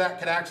he said that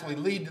could actually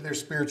lead to their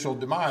spiritual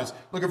demise.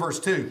 Look at verse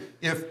 2.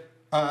 If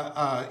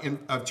in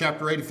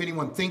chapter 8, if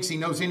anyone thinks he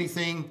knows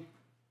anything,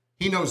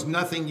 he knows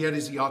nothing yet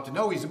as he ought to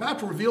know. He's about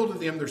to reveal to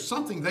them there's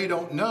something they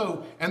don't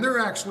know, and they're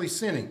actually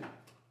sinning.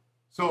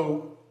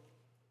 So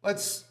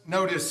let's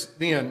notice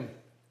then,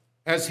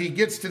 as he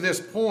gets to this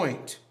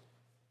point,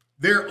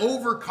 their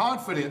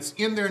overconfidence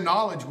in their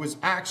knowledge was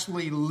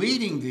actually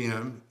leading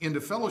them into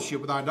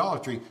fellowship with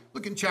idolatry.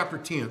 Look in chapter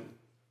 10.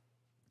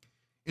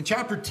 In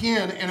chapter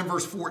 10 and in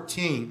verse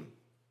 14,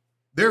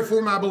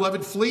 therefore, my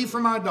beloved, flee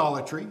from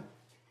idolatry.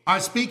 I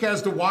speak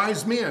as to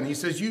wise men. He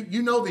says,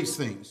 you know these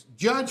things.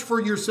 Judge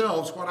for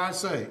yourselves what I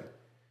say.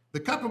 The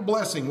cup of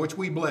blessing which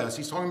we bless,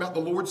 he's talking about the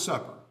Lord's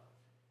Supper.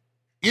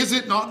 Is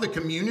it not the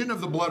communion of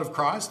the blood of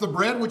Christ? The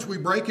bread which we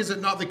break, is it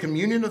not the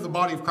communion of the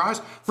body of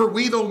Christ? For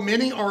we, though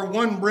many, are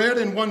one bread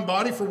and one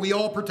body, for we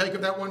all partake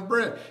of that one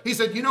bread. He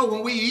said,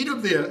 when we eat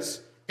of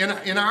this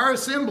in our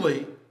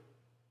assembly,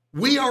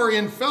 we are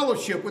in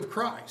fellowship with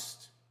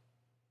Christ.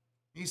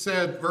 He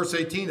said, verse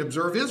 18,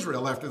 observe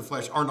Israel after the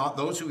flesh. Are not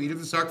those who eat of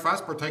the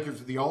sacrifice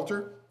partakers of the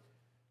altar?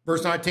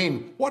 Verse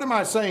 19, what am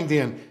I saying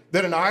then?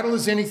 That an idol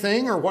is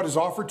anything, or what is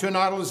offered to an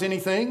idol is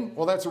anything?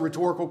 Well, that's a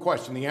rhetorical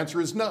question. The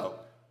answer is no.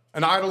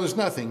 An idol is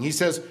nothing. He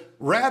says,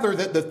 rather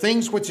that the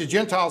things which the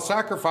Gentiles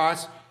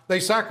sacrifice, they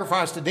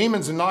sacrifice to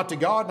demons and not to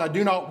God. And I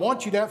do not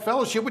want you to have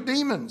fellowship with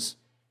demons.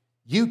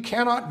 You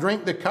cannot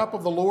drink the cup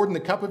of the Lord and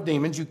the cup of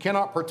demons. You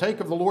cannot partake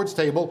of the Lord's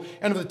table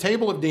and of the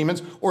table of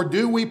demons. Or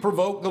do we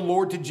provoke the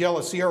Lord to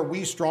jealousy? Are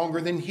we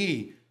stronger than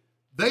he?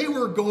 They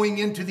were going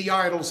into the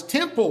idol's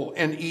temple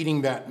and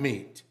eating that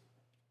meat.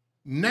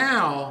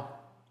 Now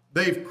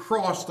they've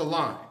crossed the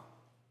line.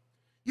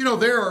 You know,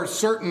 there are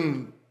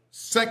certain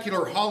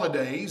secular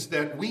holidays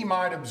that we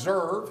might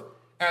observe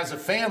as a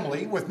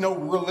family with no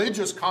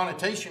religious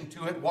connotation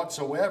to it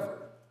whatsoever.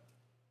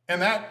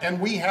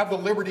 And we have the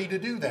liberty to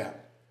do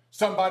that.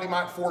 Somebody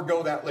might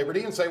forego that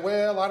liberty and say,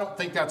 well, I don't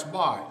think that's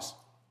wise.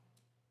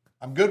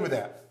 I'm good with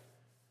that.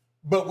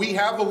 But we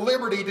have the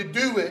liberty to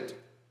do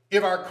it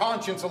if our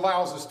conscience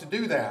allows us to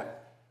do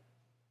that.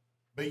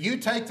 But you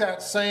take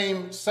that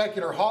same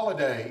secular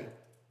holiday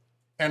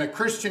and a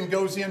Christian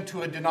goes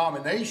into a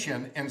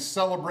denomination and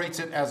celebrates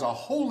it as a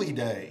holy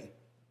day,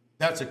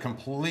 that's a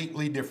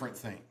completely different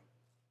thing.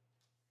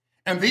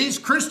 And these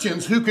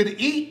Christians who could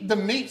eat the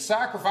meat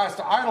sacrificed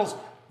to idols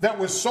that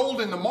was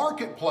sold in the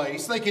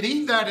marketplace, they could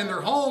eat that in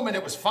their home and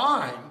it was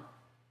fine.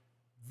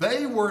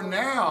 They were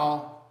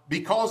now,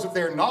 because of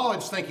their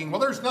knowledge, thinking, well,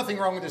 there's nothing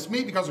wrong with this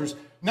meat because there's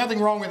nothing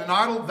wrong with an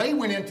idol. They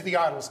went into the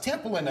idol's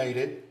temple and ate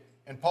it.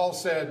 And Paul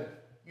said,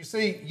 you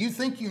see, you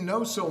think you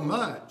know so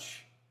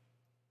much.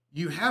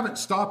 You haven't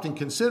stopped and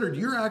considered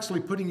you're actually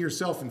putting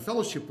yourself in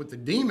fellowship with the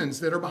demons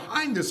that are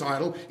behind this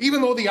idol.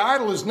 Even though the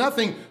idol is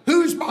nothing,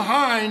 who's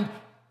behind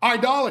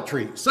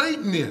idolatry?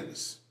 Satan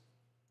is.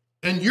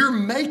 And you're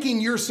making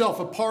yourself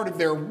a part of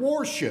their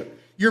worship.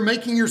 You're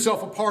making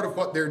yourself a part of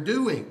what they're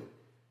doing.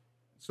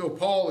 So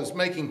Paul is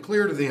making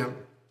clear to them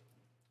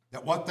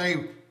that what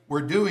they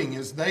were doing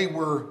is they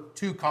were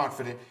too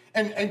confident.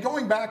 And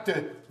going back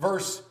to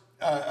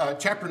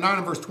chapter 9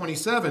 and verse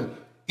 27,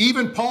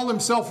 even Paul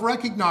himself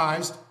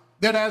recognized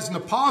that as an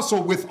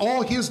apostle with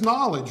all his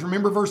knowledge,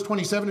 remember verse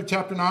 27 of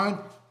chapter 9?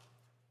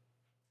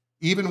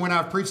 Even when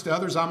I've preached to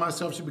others, I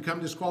myself should become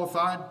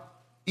disqualified.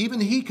 Even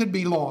he could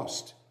be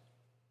lost.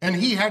 And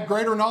he had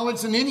greater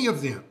knowledge than any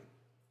of them.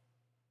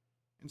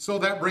 And so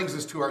that brings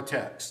us to our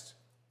text.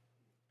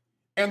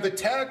 And the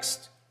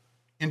text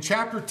in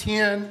chapter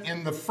 10,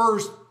 in the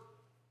first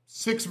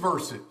 6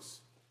 verses,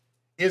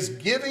 is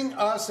giving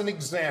us an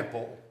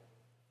example,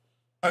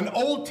 an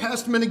Old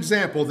Testament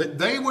example that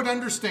they would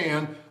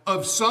understand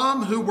of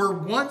some who were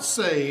once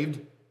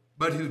saved,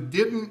 but who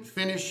didn't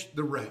finish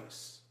the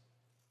race.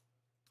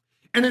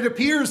 And it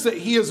appears that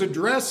he is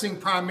addressing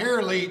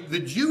primarily the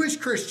Jewish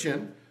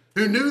Christian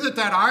who knew that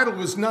that idol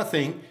was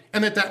nothing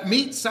and that that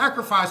meat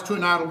sacrificed to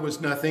an idol was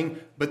nothing,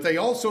 but they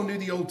also knew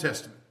the Old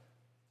Testament.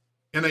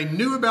 And they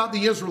knew about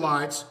the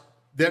Israelites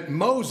that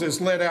Moses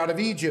led out of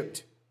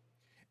Egypt.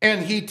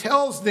 And he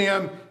tells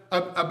them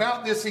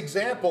about this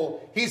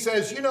example. He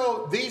says, you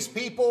know, these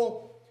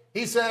people,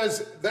 he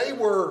says they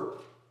were,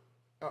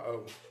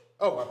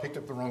 I picked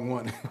up the wrong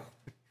one.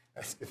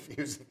 That's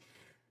confusing.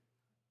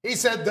 He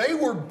said they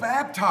were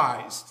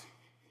baptized.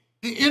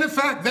 In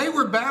effect, they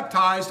were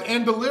baptized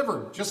and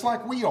delivered, just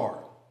like we are.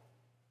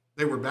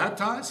 They were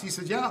baptized? He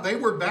said, yeah, they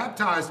were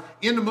baptized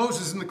into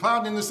Moses in the cloud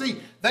and in the sea.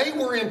 They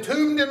were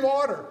entombed in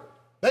water.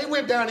 They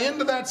went down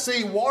into that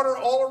sea, water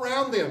all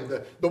around them,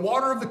 the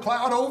water of the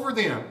cloud over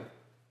them.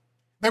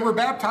 They were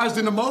baptized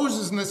into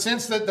Moses in the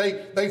sense that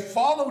they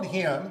followed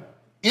him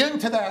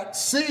into that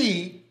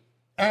sea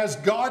as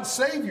God's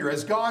Savior,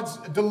 as God's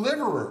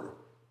deliverer.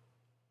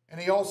 And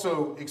he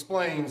also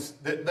explains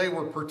that they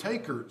were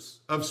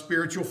partakers of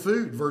spiritual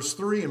food. Verse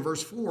 3 and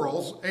verse 4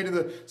 all ate of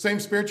the same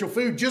spiritual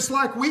food, just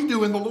like we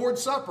do in the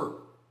Lord's Supper.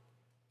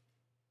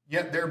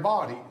 Yet their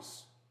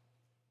bodies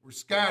were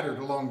scattered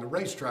along the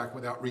racetrack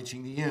without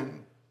reaching the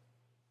end.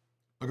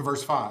 Look at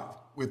verse 5.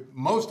 With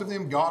most of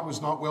them, God was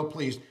not well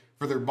pleased,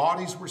 for their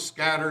bodies were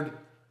scattered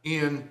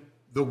in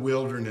the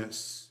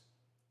wilderness.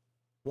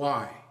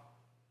 Why?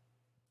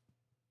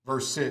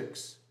 Verse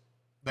 6.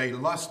 They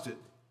lusted.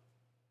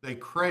 They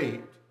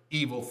craved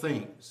evil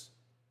things.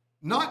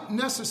 Not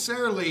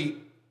necessarily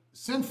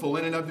sinful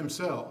in and of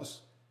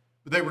themselves,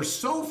 but they were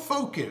so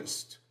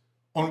focused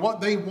on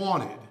what they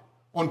wanted,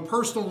 on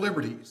personal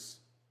liberties,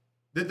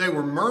 that they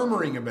were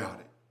murmuring about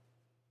it.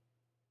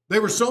 They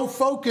were so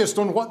focused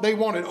on what they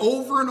wanted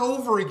over and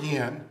over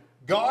again,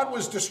 God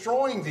was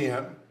destroying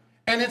them,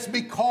 and it's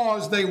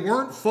because they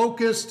weren't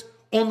focused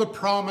on the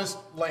promised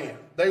land.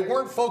 They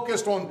weren't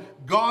focused on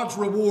God's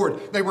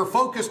reward. They were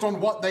focused on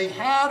what they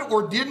had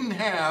or didn't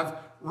have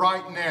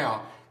right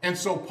now. And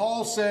so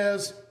Paul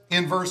says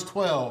in verse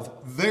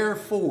 12,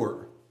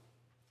 therefore,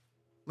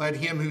 let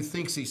him who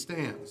thinks he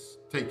stands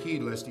take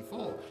heed lest he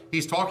fall.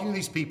 He's talking to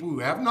these people who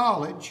have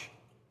knowledge.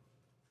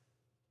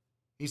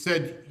 He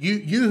said, you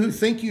who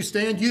think you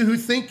stand, you who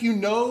think you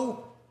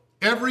know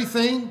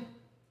everything,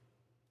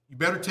 you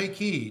better take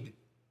heed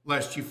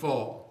lest you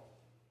fall.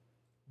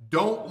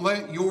 Don't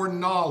let your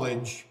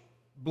knowledge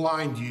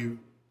blind you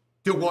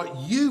to what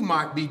you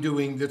might be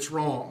doing that's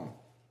wrong.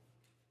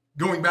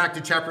 Going back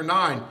to chapter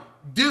 9,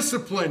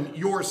 discipline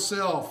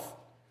yourself.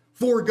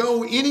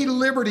 Forego any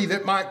liberty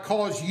that might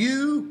cause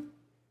you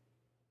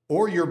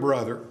or your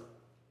brother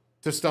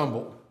to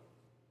stumble.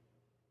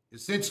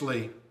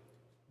 Essentially,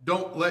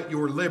 don't let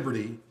your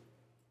liberty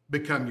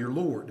become your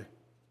Lord.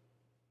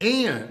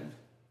 And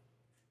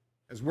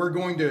as we're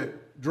going to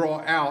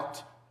draw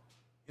out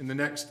in the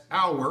next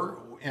hour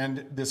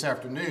and this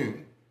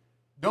afternoon,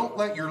 don't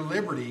let your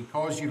liberty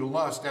cause you to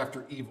lust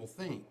after evil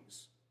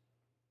things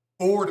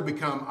or to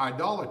become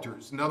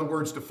idolaters. In other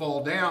words, to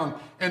fall down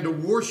and to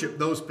worship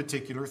those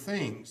particular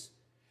things.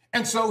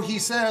 And so he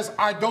says,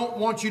 I don't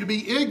want you to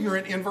be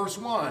ignorant in verse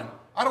 1.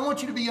 I don't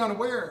want you to be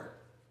unaware.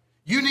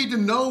 You need to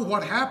know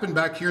what happened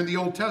back here in the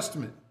Old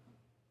Testament.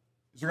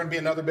 Is there going to be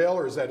another bell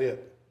or is that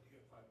it?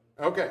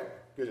 Okay,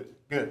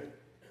 good.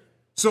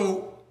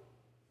 So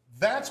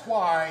that's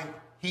why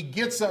he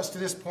gets us to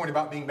this point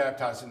about being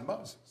baptized into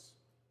Moses.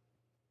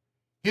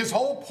 His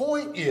whole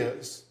point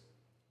is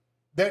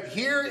that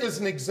here is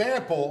an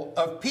example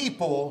of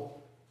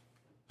people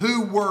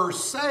who were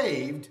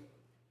saved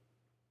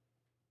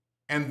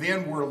and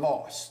then were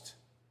lost.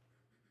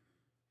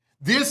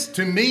 This,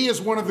 to me,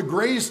 is one of the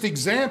greatest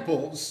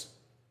examples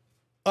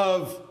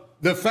of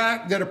the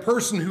fact that a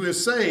person who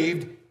is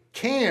saved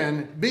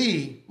can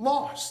be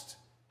lost.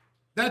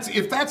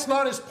 If that's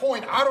not his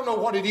point, I don't know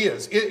what it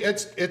is.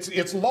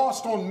 It's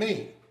lost on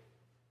me.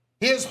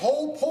 His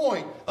whole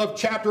point of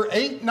chapter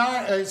 8,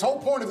 9, his whole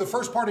point of the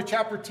first part of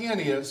chapter 10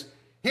 is,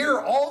 here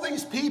are all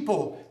these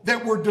people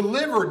that were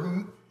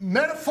delivered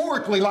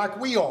metaphorically like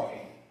we are.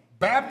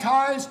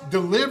 Baptized,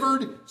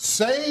 delivered,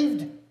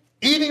 saved,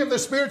 eating of the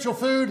spiritual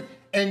food,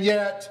 and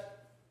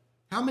yet,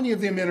 how many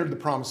of them entered the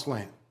promised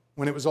land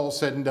when it was all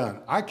said and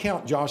done? I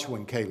count Joshua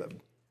and Caleb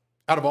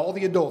out of all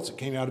the adults that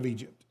came out of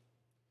Egypt.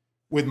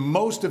 With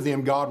most of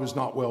them, God was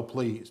not well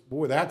pleased.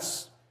 Boy,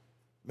 that's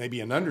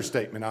maybe an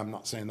understatement. I'm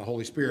not saying the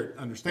Holy Spirit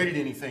understated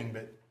anything,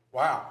 but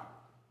wow.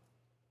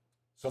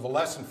 So the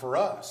lesson for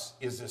us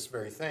is this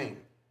very thing.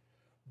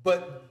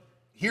 But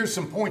here's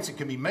some points that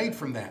can be made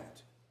from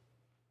that.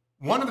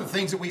 One of the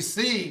things that we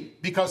see,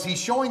 because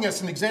he's showing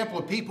us an example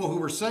of people who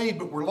were saved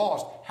but were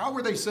lost. How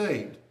were they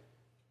saved?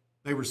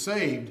 They were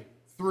saved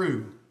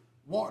through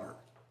water.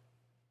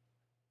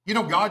 You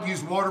know, God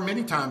used water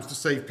many times to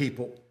save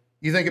people.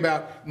 You think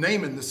about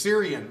Naaman the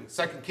Syrian,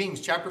 2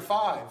 Kings chapter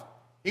 5.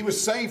 He was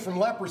saved from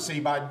leprosy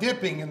by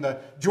dipping in the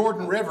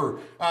Jordan River.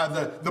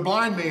 The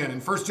blind man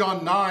in 1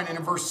 John 9 and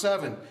in verse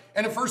 7.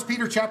 And in 1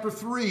 Peter chapter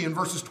 3 in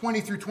verses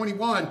 20 through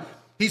 21,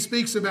 he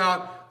speaks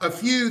about a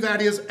few,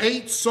 that is,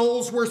 8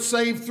 souls were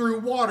saved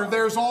through water.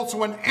 There's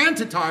also an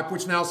antitype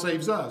which now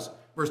saves us.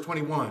 Verse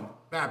 21,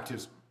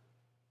 baptism.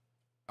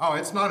 Oh,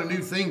 it's not a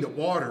new thing that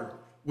water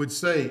would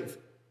save.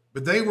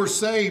 But they were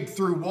saved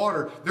through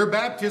water. Their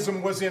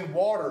baptism was in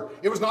water.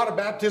 It was not a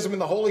baptism in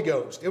the Holy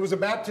Ghost. It was a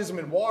baptism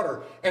in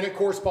water, and it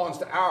corresponds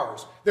to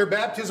ours. Their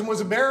baptism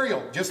was a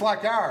burial, just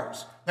like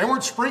ours. They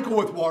weren't sprinkled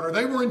with water.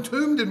 They were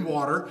entombed in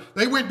water.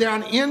 They went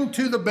down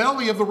into the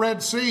belly of the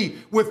Red Sea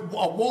with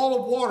a wall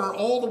of water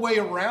all the way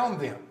around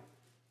them.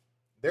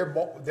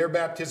 Their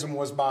baptism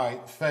was by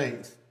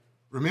faith.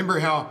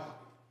 Remember how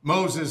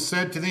Moses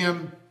said to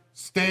them,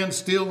 stand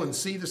still and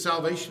see the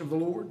salvation of the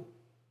Lord?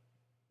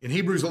 In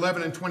Hebrews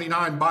 11 and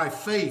 29, by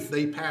faith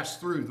they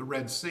passed through the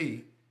Red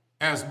Sea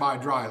as by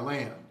dry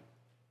land.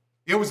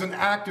 It was an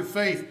act of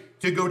faith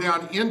to go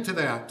down into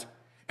that.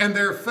 And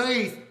their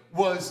faith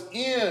was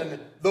in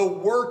the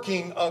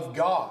working of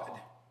God,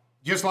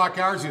 just like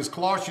ours is.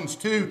 Colossians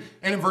 2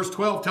 and in verse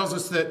 12 tells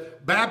us that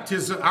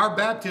our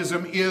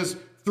baptism is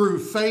through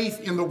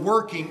faith in the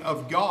working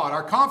of God.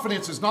 Our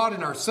confidence is not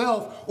in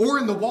ourselves or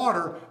in the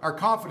water. Our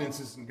confidence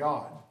is in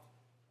God.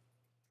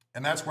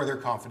 And that's where their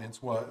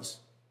confidence was.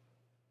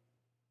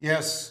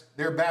 Yes,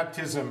 their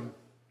baptism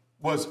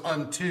was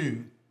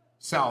unto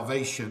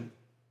salvation.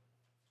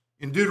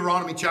 In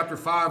Deuteronomy chapter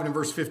 5 and in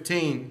verse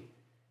 15,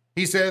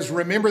 he says,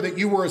 remember that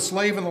you were a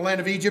slave in the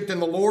land of Egypt,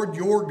 and the Lord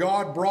your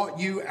God brought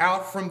you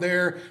out from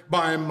there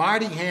by a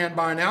mighty hand,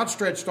 by an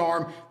outstretched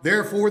arm.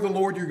 Therefore, the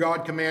Lord your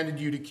God commanded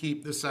you to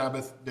keep the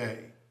Sabbath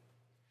day.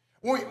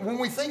 When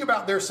we think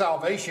about their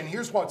salvation,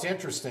 here's what's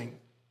interesting.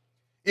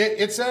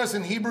 It says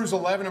in Hebrews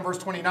 11 and verse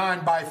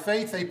 29, by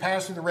faith they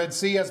passed through the Red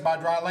Sea as by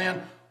dry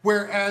land,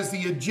 whereas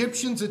the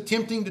Egyptians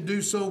attempting to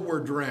do so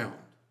were drowned.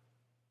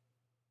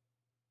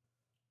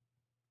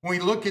 When we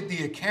look at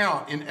the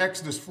account in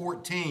Exodus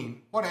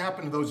 14, what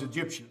happened to those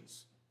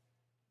Egyptians?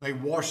 They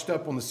washed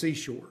up on the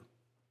seashore.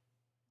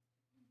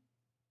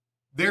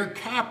 Their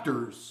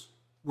captors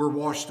were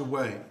washed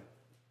away.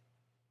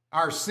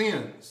 Our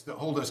sins that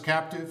hold us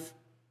captive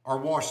are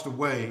washed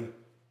away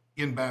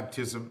in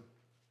baptism.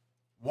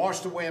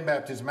 Washed away in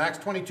baptism. Acts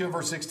 22 and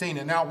verse 16.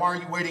 And now why are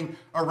you waiting?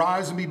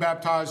 Arise and be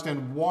baptized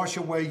and wash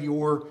away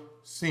your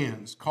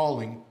sins,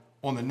 calling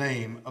on the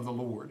name of the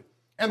Lord.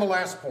 And the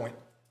last point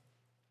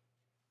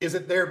is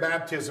that their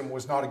baptism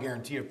was not a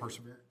guarantee of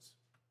perseverance,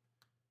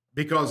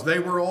 because they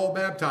were all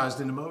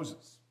baptized into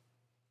Moses.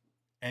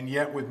 And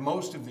yet with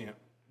most of them,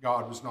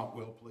 God was not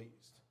well pleased.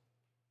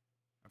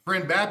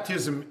 Friend,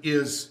 baptism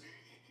is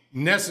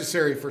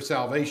necessary for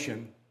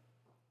salvation,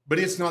 but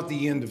it's not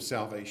the end of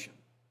salvation.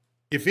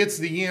 If it's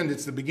the end,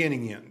 it's the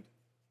beginning end.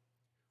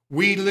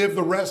 We live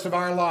the rest of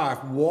our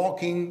life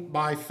walking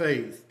by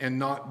faith and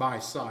not by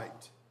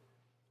sight.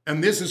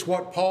 And this is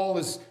what Paul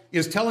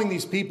is telling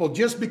these people.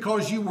 Just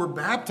because you were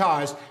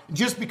baptized,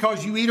 just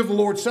because you eat of the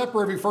Lord's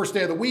Supper every first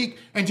day of the week,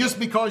 and just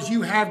because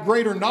you have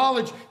greater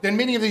knowledge than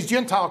many of these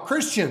Gentile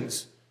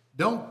Christians,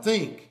 don't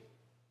think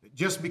that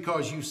just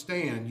because you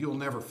stand, you'll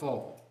never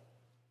fall.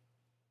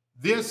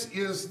 This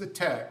is the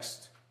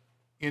text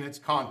in its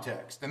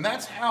context. And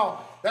that's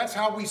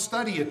how we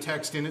study a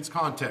text in its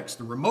context.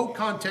 The remote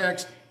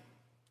context,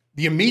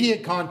 the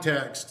immediate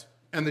context,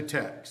 and the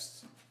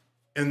text.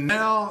 And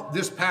now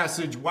this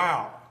passage,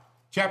 wow,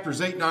 chapters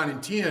 8, 9,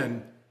 and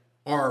 10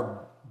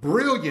 are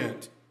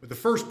brilliant. But the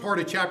first part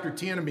of chapter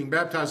 10 of being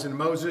baptized into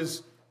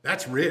Moses,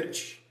 that's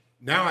rich.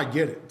 Now I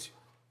get it.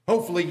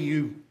 Hopefully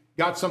you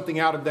got something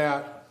out of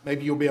that.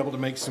 Maybe you'll be able to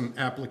make some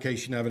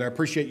application of it. I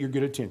appreciate your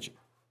good attention.